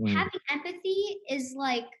 Having empathy is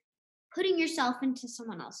like putting yourself into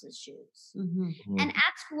someone else's shoes. And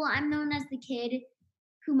at school, I'm known as the kid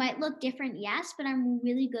who might look different, yes, but I'm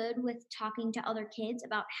really good with talking to other kids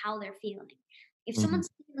about how they're feeling. If someone's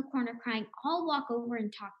in the corner crying, I'll walk over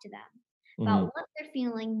and talk to them about what they're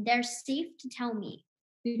feeling. They're safe to tell me.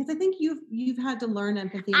 Because I think you've had to learn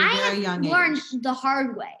empathy at a very young age. I learned the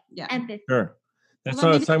hard way. Yeah. Empathy. Sure. That's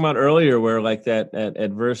what I was talking about earlier, where like that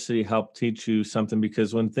adversity helped teach you something,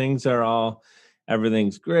 because when things are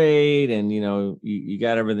everything's great and you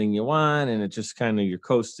got everything you want and it just kind of you're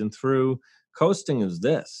coasting through. Coasting is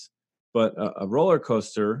this. But a roller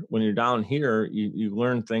coaster, when you're down here, you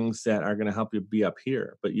learn things that are going to help you be up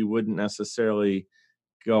here, but you wouldn't necessarily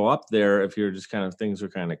go up there if you're just kind of things are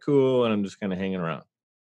kind of cool and I'm just kind of hanging around.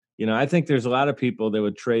 I think there's a lot of people that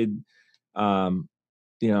would trade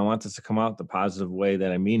I want this to come out the positive way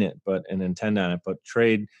that I mean it, and intend on it, but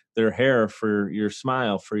trade their hair for your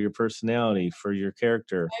smile, for your personality, for your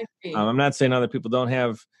character. I'm not saying other people don't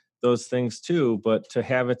have those things too, but to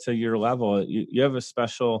have it to your level, you have a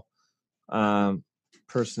special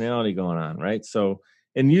personality going on, right? So,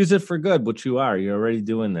 and use it for good, which you're already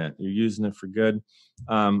doing that. You're using it for good.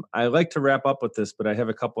 I like to wrap up with this, but I have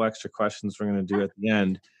a couple extra questions we're going to do at the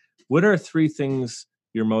end. What are 3 things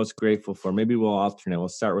you're most grateful for? Maybe we'll alternate. We'll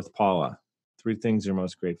start with Paula. 3 things you're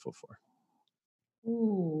most grateful for.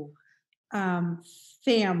 Ooh,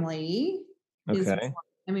 family. Okay.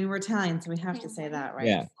 We're Italian, so we have to say that, right?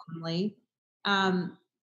 Yeah. Family. I'm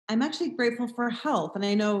actually grateful for health, and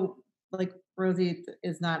I know, like, Rosie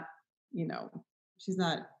is not, she's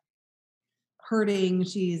not hurting.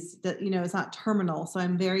 She's, it's not terminal. So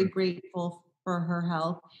I'm very grateful for her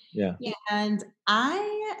health. Yeah. And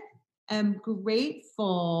I am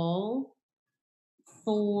grateful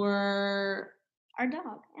for our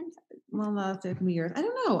dog. Well, that's taken me years. I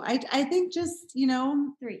don't know. I think just,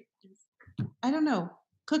 3. I don't know.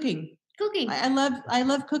 Cooking. I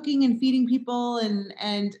love cooking and feeding people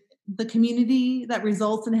and the community that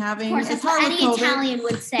results in having. Of course, that's what any Italian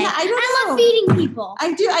would say. Yeah, I love feeding people.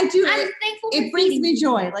 I do. I'm thankful for it brings me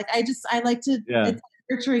joy. Like I like to. Yeah. It's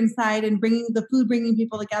the nurturing side and bringing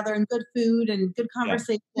people together and good food and good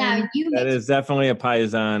conversation. Yeah. That is definitely a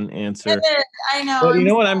Paisan answer. It is. I know. But you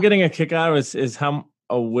know what I'm getting a kick out of is how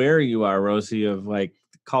aware you are, Rosie, of like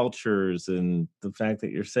cultures and the fact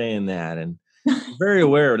that you're saying that, and very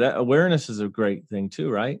aware. That awareness is a great thing too,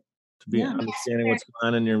 right? To be understanding what's going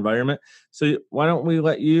on in your environment. So why don't we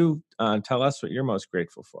let you tell us what you're most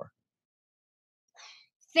grateful for?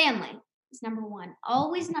 Family is number 1.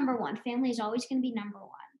 Always number 1. Family is always going to be number 1.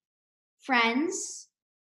 Friends.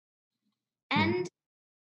 And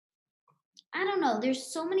I don't know. There's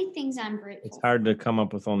so many things I'm grateful for. It's hard to come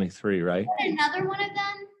up with only 3, right? Another one of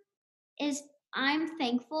them is I'm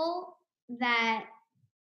thankful that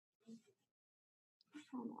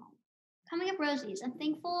Coming Up Rosies. I'm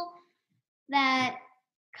thankful that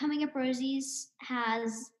Coming Up Rosies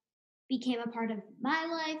has became a part of my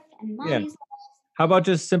life and Mommy's life. How about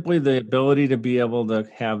just simply the ability to be able to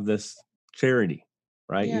have this charity,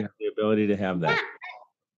 right? You have the ability to have that. Yeah.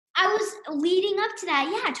 I was leading up to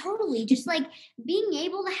that. Yeah, totally. Just like being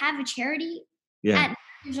able to have a charity at 9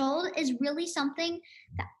 years old is really something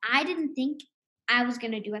that I didn't think I was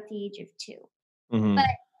going to do at the age of 2. Mm-hmm. But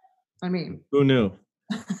who knew?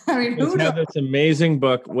 Who have this amazing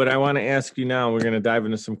book. What I want to ask you now, we're going to dive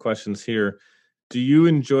into some questions here. Do you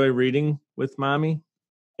enjoy reading with Mommy?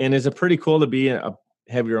 And is it pretty cool to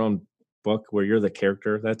have your own book where you're the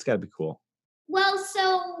character? That's got to be cool. Well,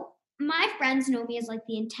 so my friends know me as like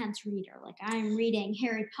the intense reader. Like I'm reading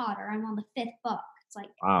Harry Potter. I'm on the 5th book. It's like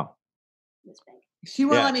wow, this big. She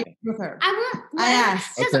won't let me with her. I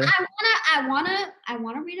asked because I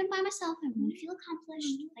wanna read it by myself. I want to feel accomplished.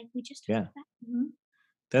 Like we just talked about. Mm-hmm.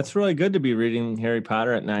 That's really good to be reading Harry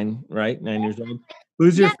Potter at 9, right? 9 years old.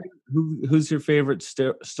 Who's your favorite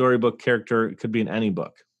storybook character? It could be in any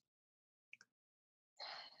book.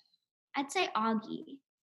 I'd say Augie.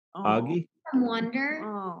 Augie? From Wonder.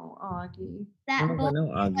 Oh, Augie. That book.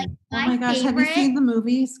 Augie. Like oh my gosh, favorite. have you seen the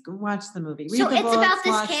movies? Watch the movie. Read the books, about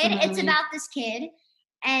this kid. It's about this kid.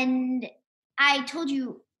 And I told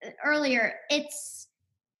you earlier,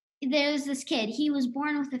 there's this kid. He was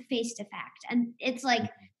born with a face defect. And it's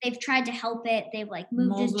like they've tried to help it. They've like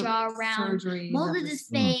moved his jaw around, molded his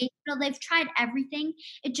face. They've tried everything.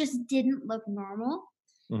 It just didn't look normal.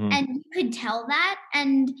 Mm-hmm. And you could tell that.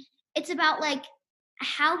 And it's about like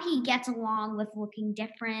how he gets along with looking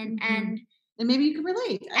different and maybe you can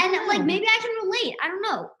relate. Maybe I can relate. I don't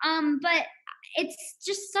know. But it's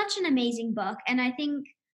just such an amazing book. And I think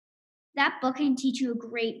that book can teach you a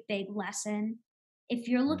great big lesson if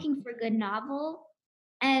you're looking for a good novel.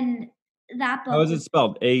 And that book. How is it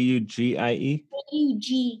spelled? Augie? Augie.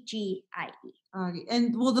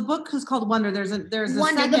 And the book is called Wonder. There's a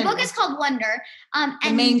Wonder. The book is called Wonder. And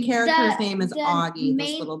the main character's name is Augie,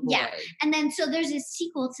 this little boy. Yeah. And then so there's a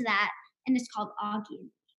sequel to that, and it's called Augie.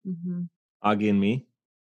 Mm-hmm. Augie and Me.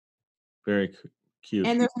 Very cute.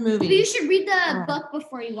 And there's a movie. But you should read the book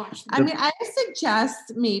before you watch the movie. I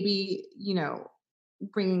suggest maybe,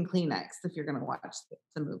 bringing Kleenex if you're going to watch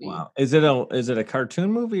the movie. Wow. Is it a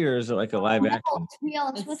cartoon movie or is it like a live action? It's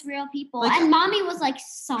real. It's with real people. And Mommy was like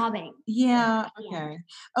sobbing. Yeah. Okay.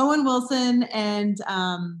 Owen Wilson and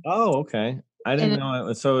oh, okay. I didn't know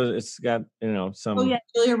it. So it's got, some. Oh yeah,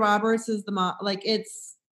 Julia Roberts is the mom. Like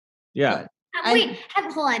it's yeah. Hold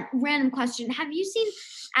on. Random question. Have you seen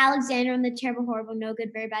Alexander and the Terrible, Horrible, No Good,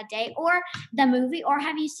 Very Bad Day, or the movie, or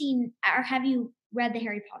have you read the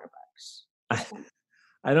Harry Potter books.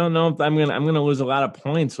 I don't know if I'm gonna lose a lot of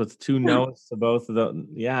points with 2 no's to both of them.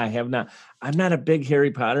 Yeah, I have not. I'm not a big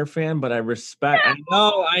Harry Potter fan, but I respect.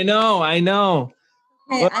 I know.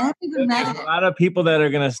 Hey, Look, I haven't even read there's it. a lot of people that are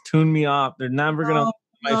gonna tune me off. They're never gonna.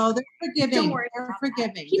 No, they're forgiving. Don't worry. They're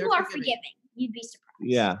forgiving. People are forgiving. You'd be surprised.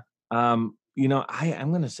 Yeah. I'm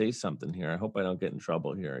gonna say something here. I hope I don't get in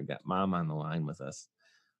trouble here. I got Mom on the line with us.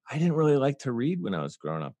 I didn't really like to read when I was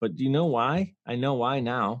growing up, but do you know why? I know why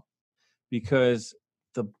now. Because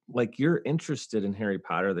you're interested in Harry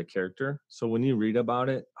Potter, the character. So when you read about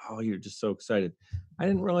it, you're just so excited. I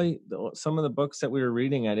didn't really, some of the books that we were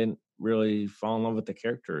reading, I didn't really fall in love with the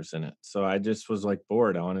characters in it. So I just was like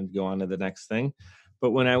bored. I wanted to go on to the next thing.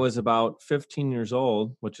 But when I was about 15 years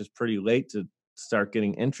old, which is pretty late to start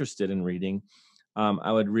getting interested in reading,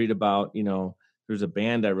 I would read about, there's a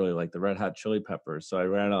band I really like, the Red Hot Chili Peppers. So I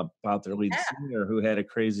read about their lead singer who had a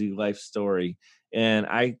crazy life story. And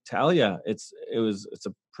I tell you, it's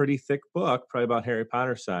a pretty thick book, probably about Harry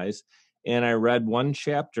Potter size. And I read one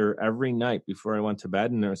chapter every night before I went to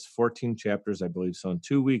bed. And there's 14 chapters, I believe. So in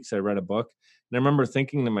 2 weeks, I read a book. And I remember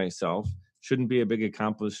thinking to myself, shouldn't be a big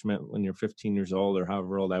accomplishment when you're 15 years old or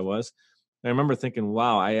however old I was. And I remember thinking,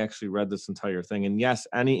 wow, I actually read this entire thing. And yes,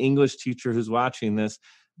 any English teacher who's watching this,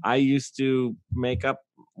 I used to make up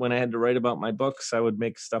when I had to write about my books. I would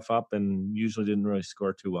make stuff up and usually didn't really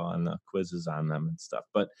score too well on the quizzes on them and stuff.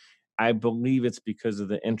 But I believe it's because of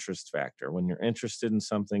the interest factor. When you're interested in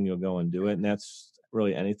something, you'll go and do it. And that's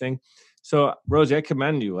really anything. So Rosie, I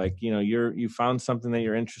commend you. You found something that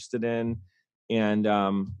you're interested in. And,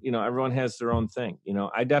 everyone has their own thing.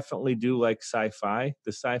 I definitely do like sci-fi.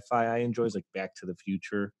 The sci-fi I enjoy is like Back to the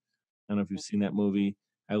Future. I don't know if you've seen that movie.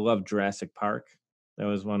 I love Jurassic Park. That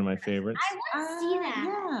was one of my favorites. I want to see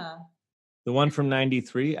that. Yeah. The one from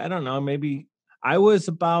 93. I don't know. Maybe I was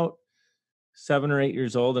about 7 or 8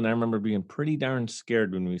 years old, and I remember being pretty darn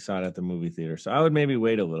scared when we saw it at the movie theater. So I would maybe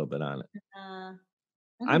wait a little bit on it.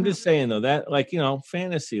 I'm just saying though that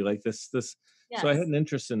fantasy like this. Yes. So I had an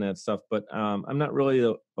interest in that stuff, but I'm not really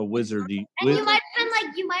a wizardy. And you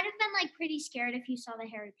might have been pretty scared if you saw the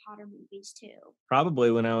Harry Potter movies too.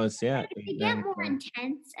 Probably when I was They get more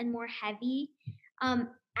intense and more heavy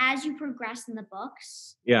as you progress in the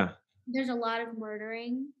books. Yeah. There's a lot of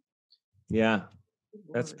murdering. Yeah.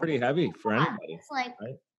 That's pretty heavy for anybody. It's right?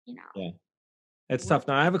 Yeah. It's tough.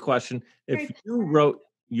 Now I have a question. If you wrote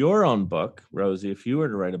your own book, Rosie, if you were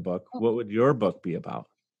to write a book, what would your book be about?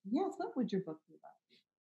 Yes, what would your book be about?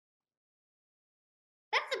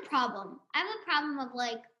 That's the problem. I have a problem of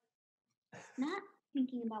not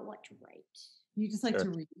thinking about what to write. You just like to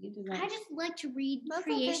read? I just like to read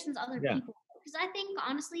creations other people. Because I think,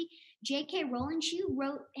 honestly, J.K. Rowling, she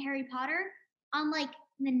wrote Harry Potter on,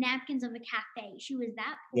 the napkins of a cafe. She was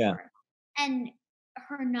that poor. Yeah. And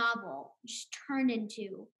her novel just turned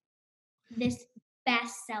into this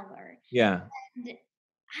bestseller. Yeah. And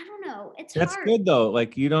I don't know. That's hard. Good, though.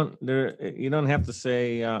 You don't have to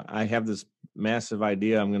say, I have this massive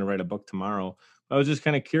idea. I'm going to write a book tomorrow. I was just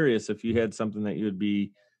kind of curious if you had something that you would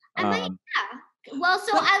be... Well,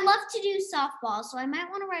 so I love to do softball, so I might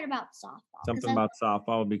want to write about softball. Something about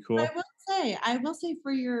softball would be cool. I will say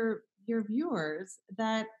for your viewers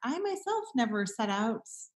that I myself never set out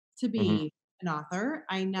to be an author.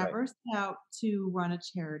 I never set out to run a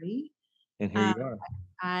charity. And here you are.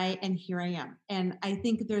 And here I am. And I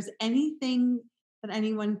think if there's anything that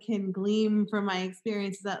anyone can glean from my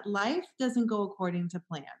experience, that life doesn't go according to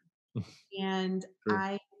plan. And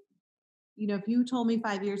True. If you told me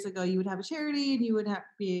 5 years ago you would have a charity and you would have to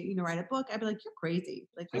be, write a book, I'd be like, you're crazy.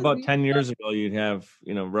 About 10 years ago, you'd have,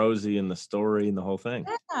 Rosie and the story and the whole thing.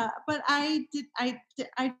 Yeah, but I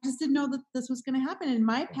just didn't know that this was going to happen. And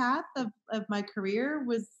my path of my career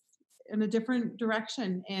was in a different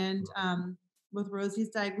direction. And with Rosie's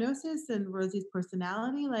diagnosis and Rosie's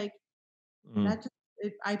personality, that just,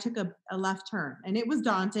 I took a left turn, and it was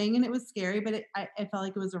daunting and it was scary, but I felt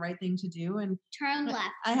like it was the right thing to do. And turn left.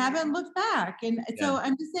 I haven't looked back. And so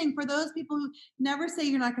I'm just saying, for those people who never say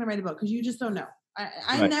you're not going to write a book, because you just don't know.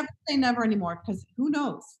 I never say never anymore, because who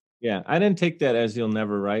knows? Yeah, I didn't take that as you'll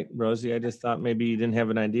never write, Rosie. I just thought maybe you didn't have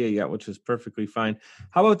an idea yet, which is perfectly fine.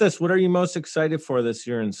 How about this? What are you most excited for this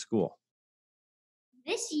year in school?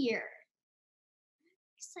 This year?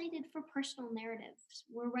 Excited for personal narratives.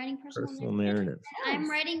 We're writing personal narratives. I'm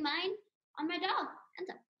writing mine on my dog.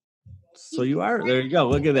 So you are. There you go.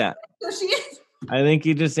 Look at that. There she is. I think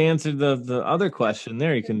you just answered the other question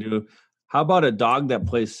there. You can do. How about a dog that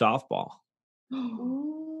plays softball?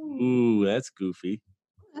 Ooh, that's goofy.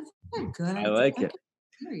 That's not good. I like it.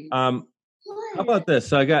 How about this?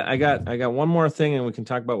 So I got one more thing, and we can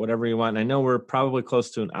talk about whatever you want. And I know we're probably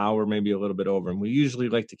close to an hour, maybe a little bit over, and we usually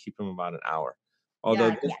like to keep them about an hour.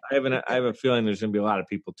 Although I have a feeling there's going to be a lot of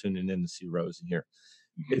people tuning in to see Rosie here.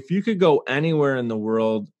 If you could go anywhere in the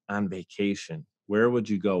world on vacation, where would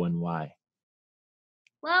you go and why?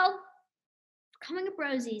 Well, coming Up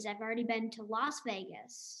Rosies, I've already been to Las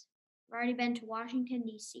Vegas. I've already been to Washington,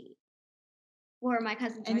 D.C., where my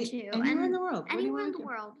cousins are too. Anywhere in the world. Anywhere in the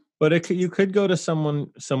world. But you could go to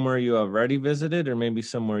somewhere you already visited, or maybe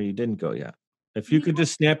somewhere you didn't go yet. If you could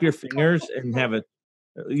just snap your fingers and have it,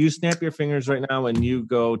 you snap your fingers right now and you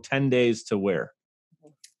go 10 days to where?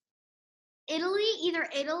 Italy, either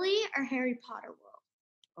Italy or Harry Potter World.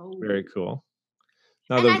 Oh, very cool.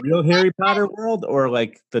 Now, the real Harry Potter world or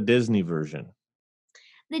like the Disney version?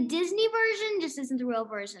 The Disney version just isn't the real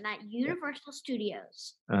version. At Universal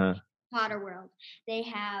Studios, Potter World, they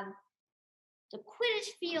have the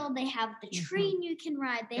Quidditch field. They have the train you can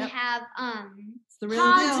ride. They have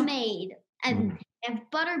pods made, and they have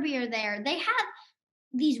butterbeer there. They have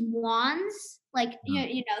these wands, like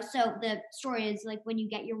you know. So the story is like when you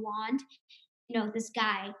get your wand, this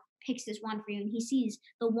guy picks this wand for you, and he sees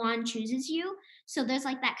the wand chooses you. So there's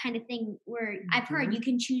like that kind of thing where I've heard you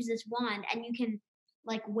can choose this wand, and you can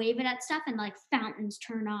like wave it at stuff, and like fountains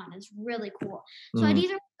turn on. It's really cool. So I'd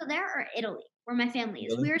either go there or Italy, where my family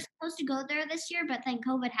is. Really? We were supposed to go there this year, but then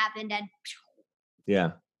COVID happened, and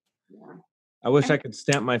I wish I could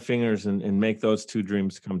snap my fingers and make those two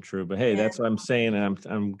dreams come true. But hey, that's what I'm saying, and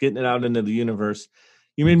I'm getting it out into the universe.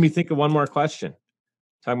 You made me think of one more question.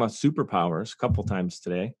 Talking about superpowers a couple times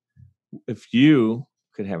today. If you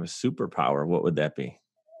could have a superpower, what would that be?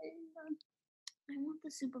 I want the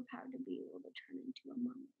superpower to be able to turn into a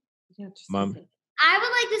mermaid. Mom? I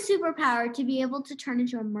would like the superpower to be able to turn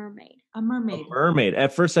into a mermaid. A mermaid. A mermaid.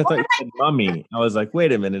 At first, I thought you said mummy. I was like,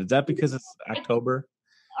 wait a minute. Is that because it's October?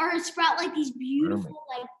 Or sprout like these beautiful,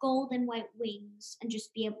 like gold and white wings and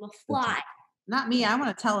just be able to fly. Not me. I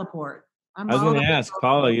want to teleport. I was going to ask,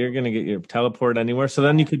 Paula, you're going to get your teleport anywhere. So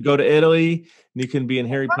then you could go to Italy and you can be in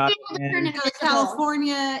Harry Potter. Go to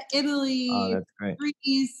California, Italy, that's great.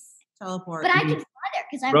 Greece, teleport. But I could fly there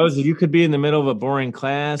because Rosie, you could be in the middle of a boring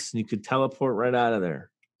class and you could teleport right out of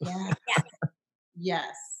there. Yeah.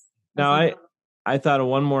 Yes. Now, I thought of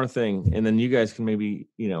one more thing, and then you guys can maybe,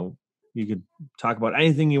 you could talk about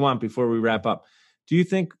anything you want before we wrap up. Do you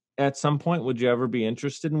think at some point, would you ever be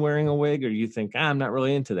interested in wearing a wig, or you think, I'm not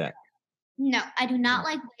really into that? No, I do not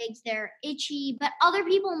like wigs. They're itchy, but other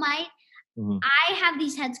people might. I have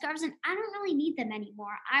these headscarves, and I don't really need them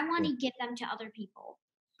anymore. I want to give them to other people.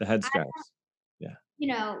 The headscarves.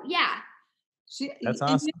 That's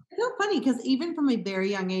awesome. It's so funny because even from a very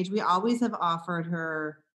young age, we always have offered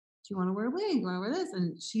her, do you want to wear a wig? You want to wear this?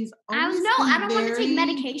 And she's always I don't want to take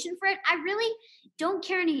medication for it. I really don't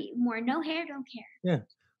care anymore. No hair, don't care. Yeah.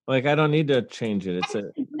 Like, I don't need to change it. It's I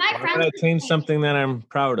want to change something that I'm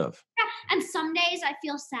proud of. Yeah. And some days I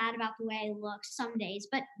feel sad about the way I look. Some days,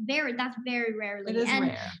 but that's very rarely. It is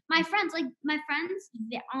rare. My friends,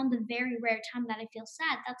 on the very rare time that I feel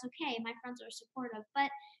sad, that's okay. My friends are supportive. But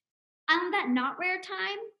on that not rare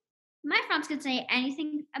time, my friends could say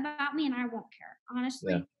anything about me and I won't care.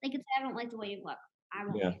 Honestly, they could say I don't like the way you look. I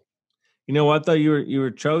won't care. You know what, though? You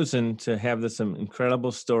were chosen to have this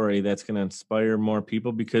incredible story that's going to inspire more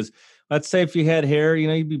people, because let's say if you had hair,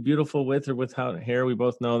 you'd be beautiful with or without hair. We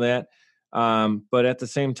both know that. But at the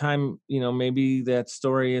same time, maybe that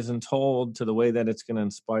story isn't told to the way that it's going to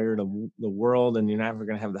inspire the world, and you're never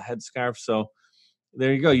going to have the headscarf. So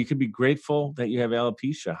there you go. You could be grateful that you have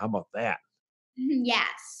alopecia. How about that?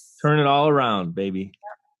 Yes. Turn it all around, baby.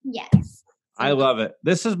 Yes. I love it.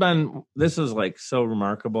 This is like so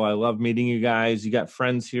remarkable. I love meeting you guys. You got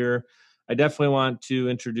friends here. I definitely want to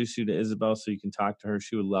introduce you to Isabel so you can talk to her.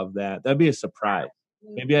 She would love that. That'd be a surprise.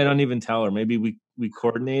 Maybe I don't even tell her. Maybe we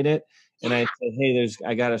coordinate it. And I say, hey,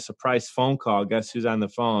 I got a surprise phone call. Guess who's on the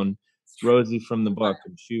phone? Rosie from the book.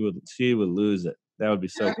 And she would lose it. That would be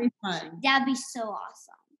so fun. That'd be so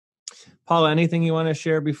awesome. Paula, anything you want to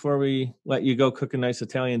share before we let you go cook a nice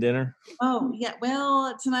Italian dinner? Oh, yeah.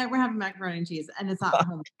 Well, tonight we're having macaroni and cheese, and it's not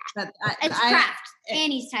home. But it's Kraft,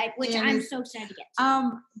 Annie's type, which I'm so excited to get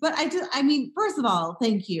to. But first of all,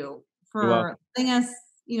 thank you for letting us,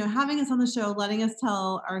 having us on the show, letting us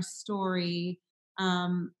tell our story.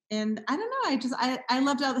 And I don't know, I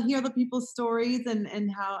love to hear the people's stories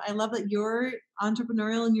and how I love that you're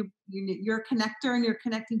entrepreneurial and you're a connector and you're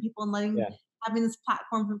connecting people and having this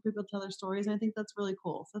platform for people to tell their stories. And I think that's really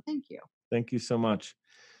cool. So thank you. Thank you so much.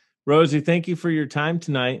 Rosie, thank you for your time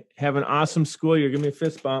tonight. Have an awesome school year. Give me a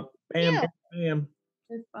fist bump. Bam, bam, bam.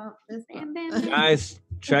 Fist bump, fist bump. Guys,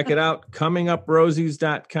 Check it out,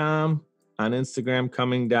 cominguprosies.com, on Instagram,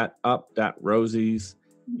 coming.up.rosies,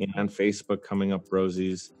 and on Facebook, Coming Up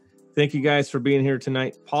Rosies. Thank you guys for being here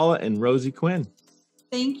tonight, Paula and Rosie Quinn.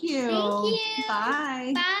 Thank you. Thank you.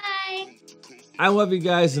 Bye. Bye. I love you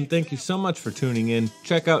guys, and thank you so much for tuning in.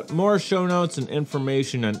 Check out more show notes and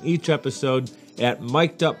information on each episode at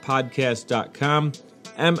mikeduppodcast.com,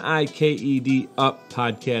 MIKED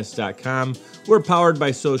uppodcast.com. We're powered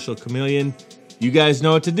by Social Chameleon. You guys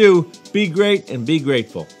know what to do. Be great and be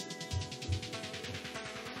grateful.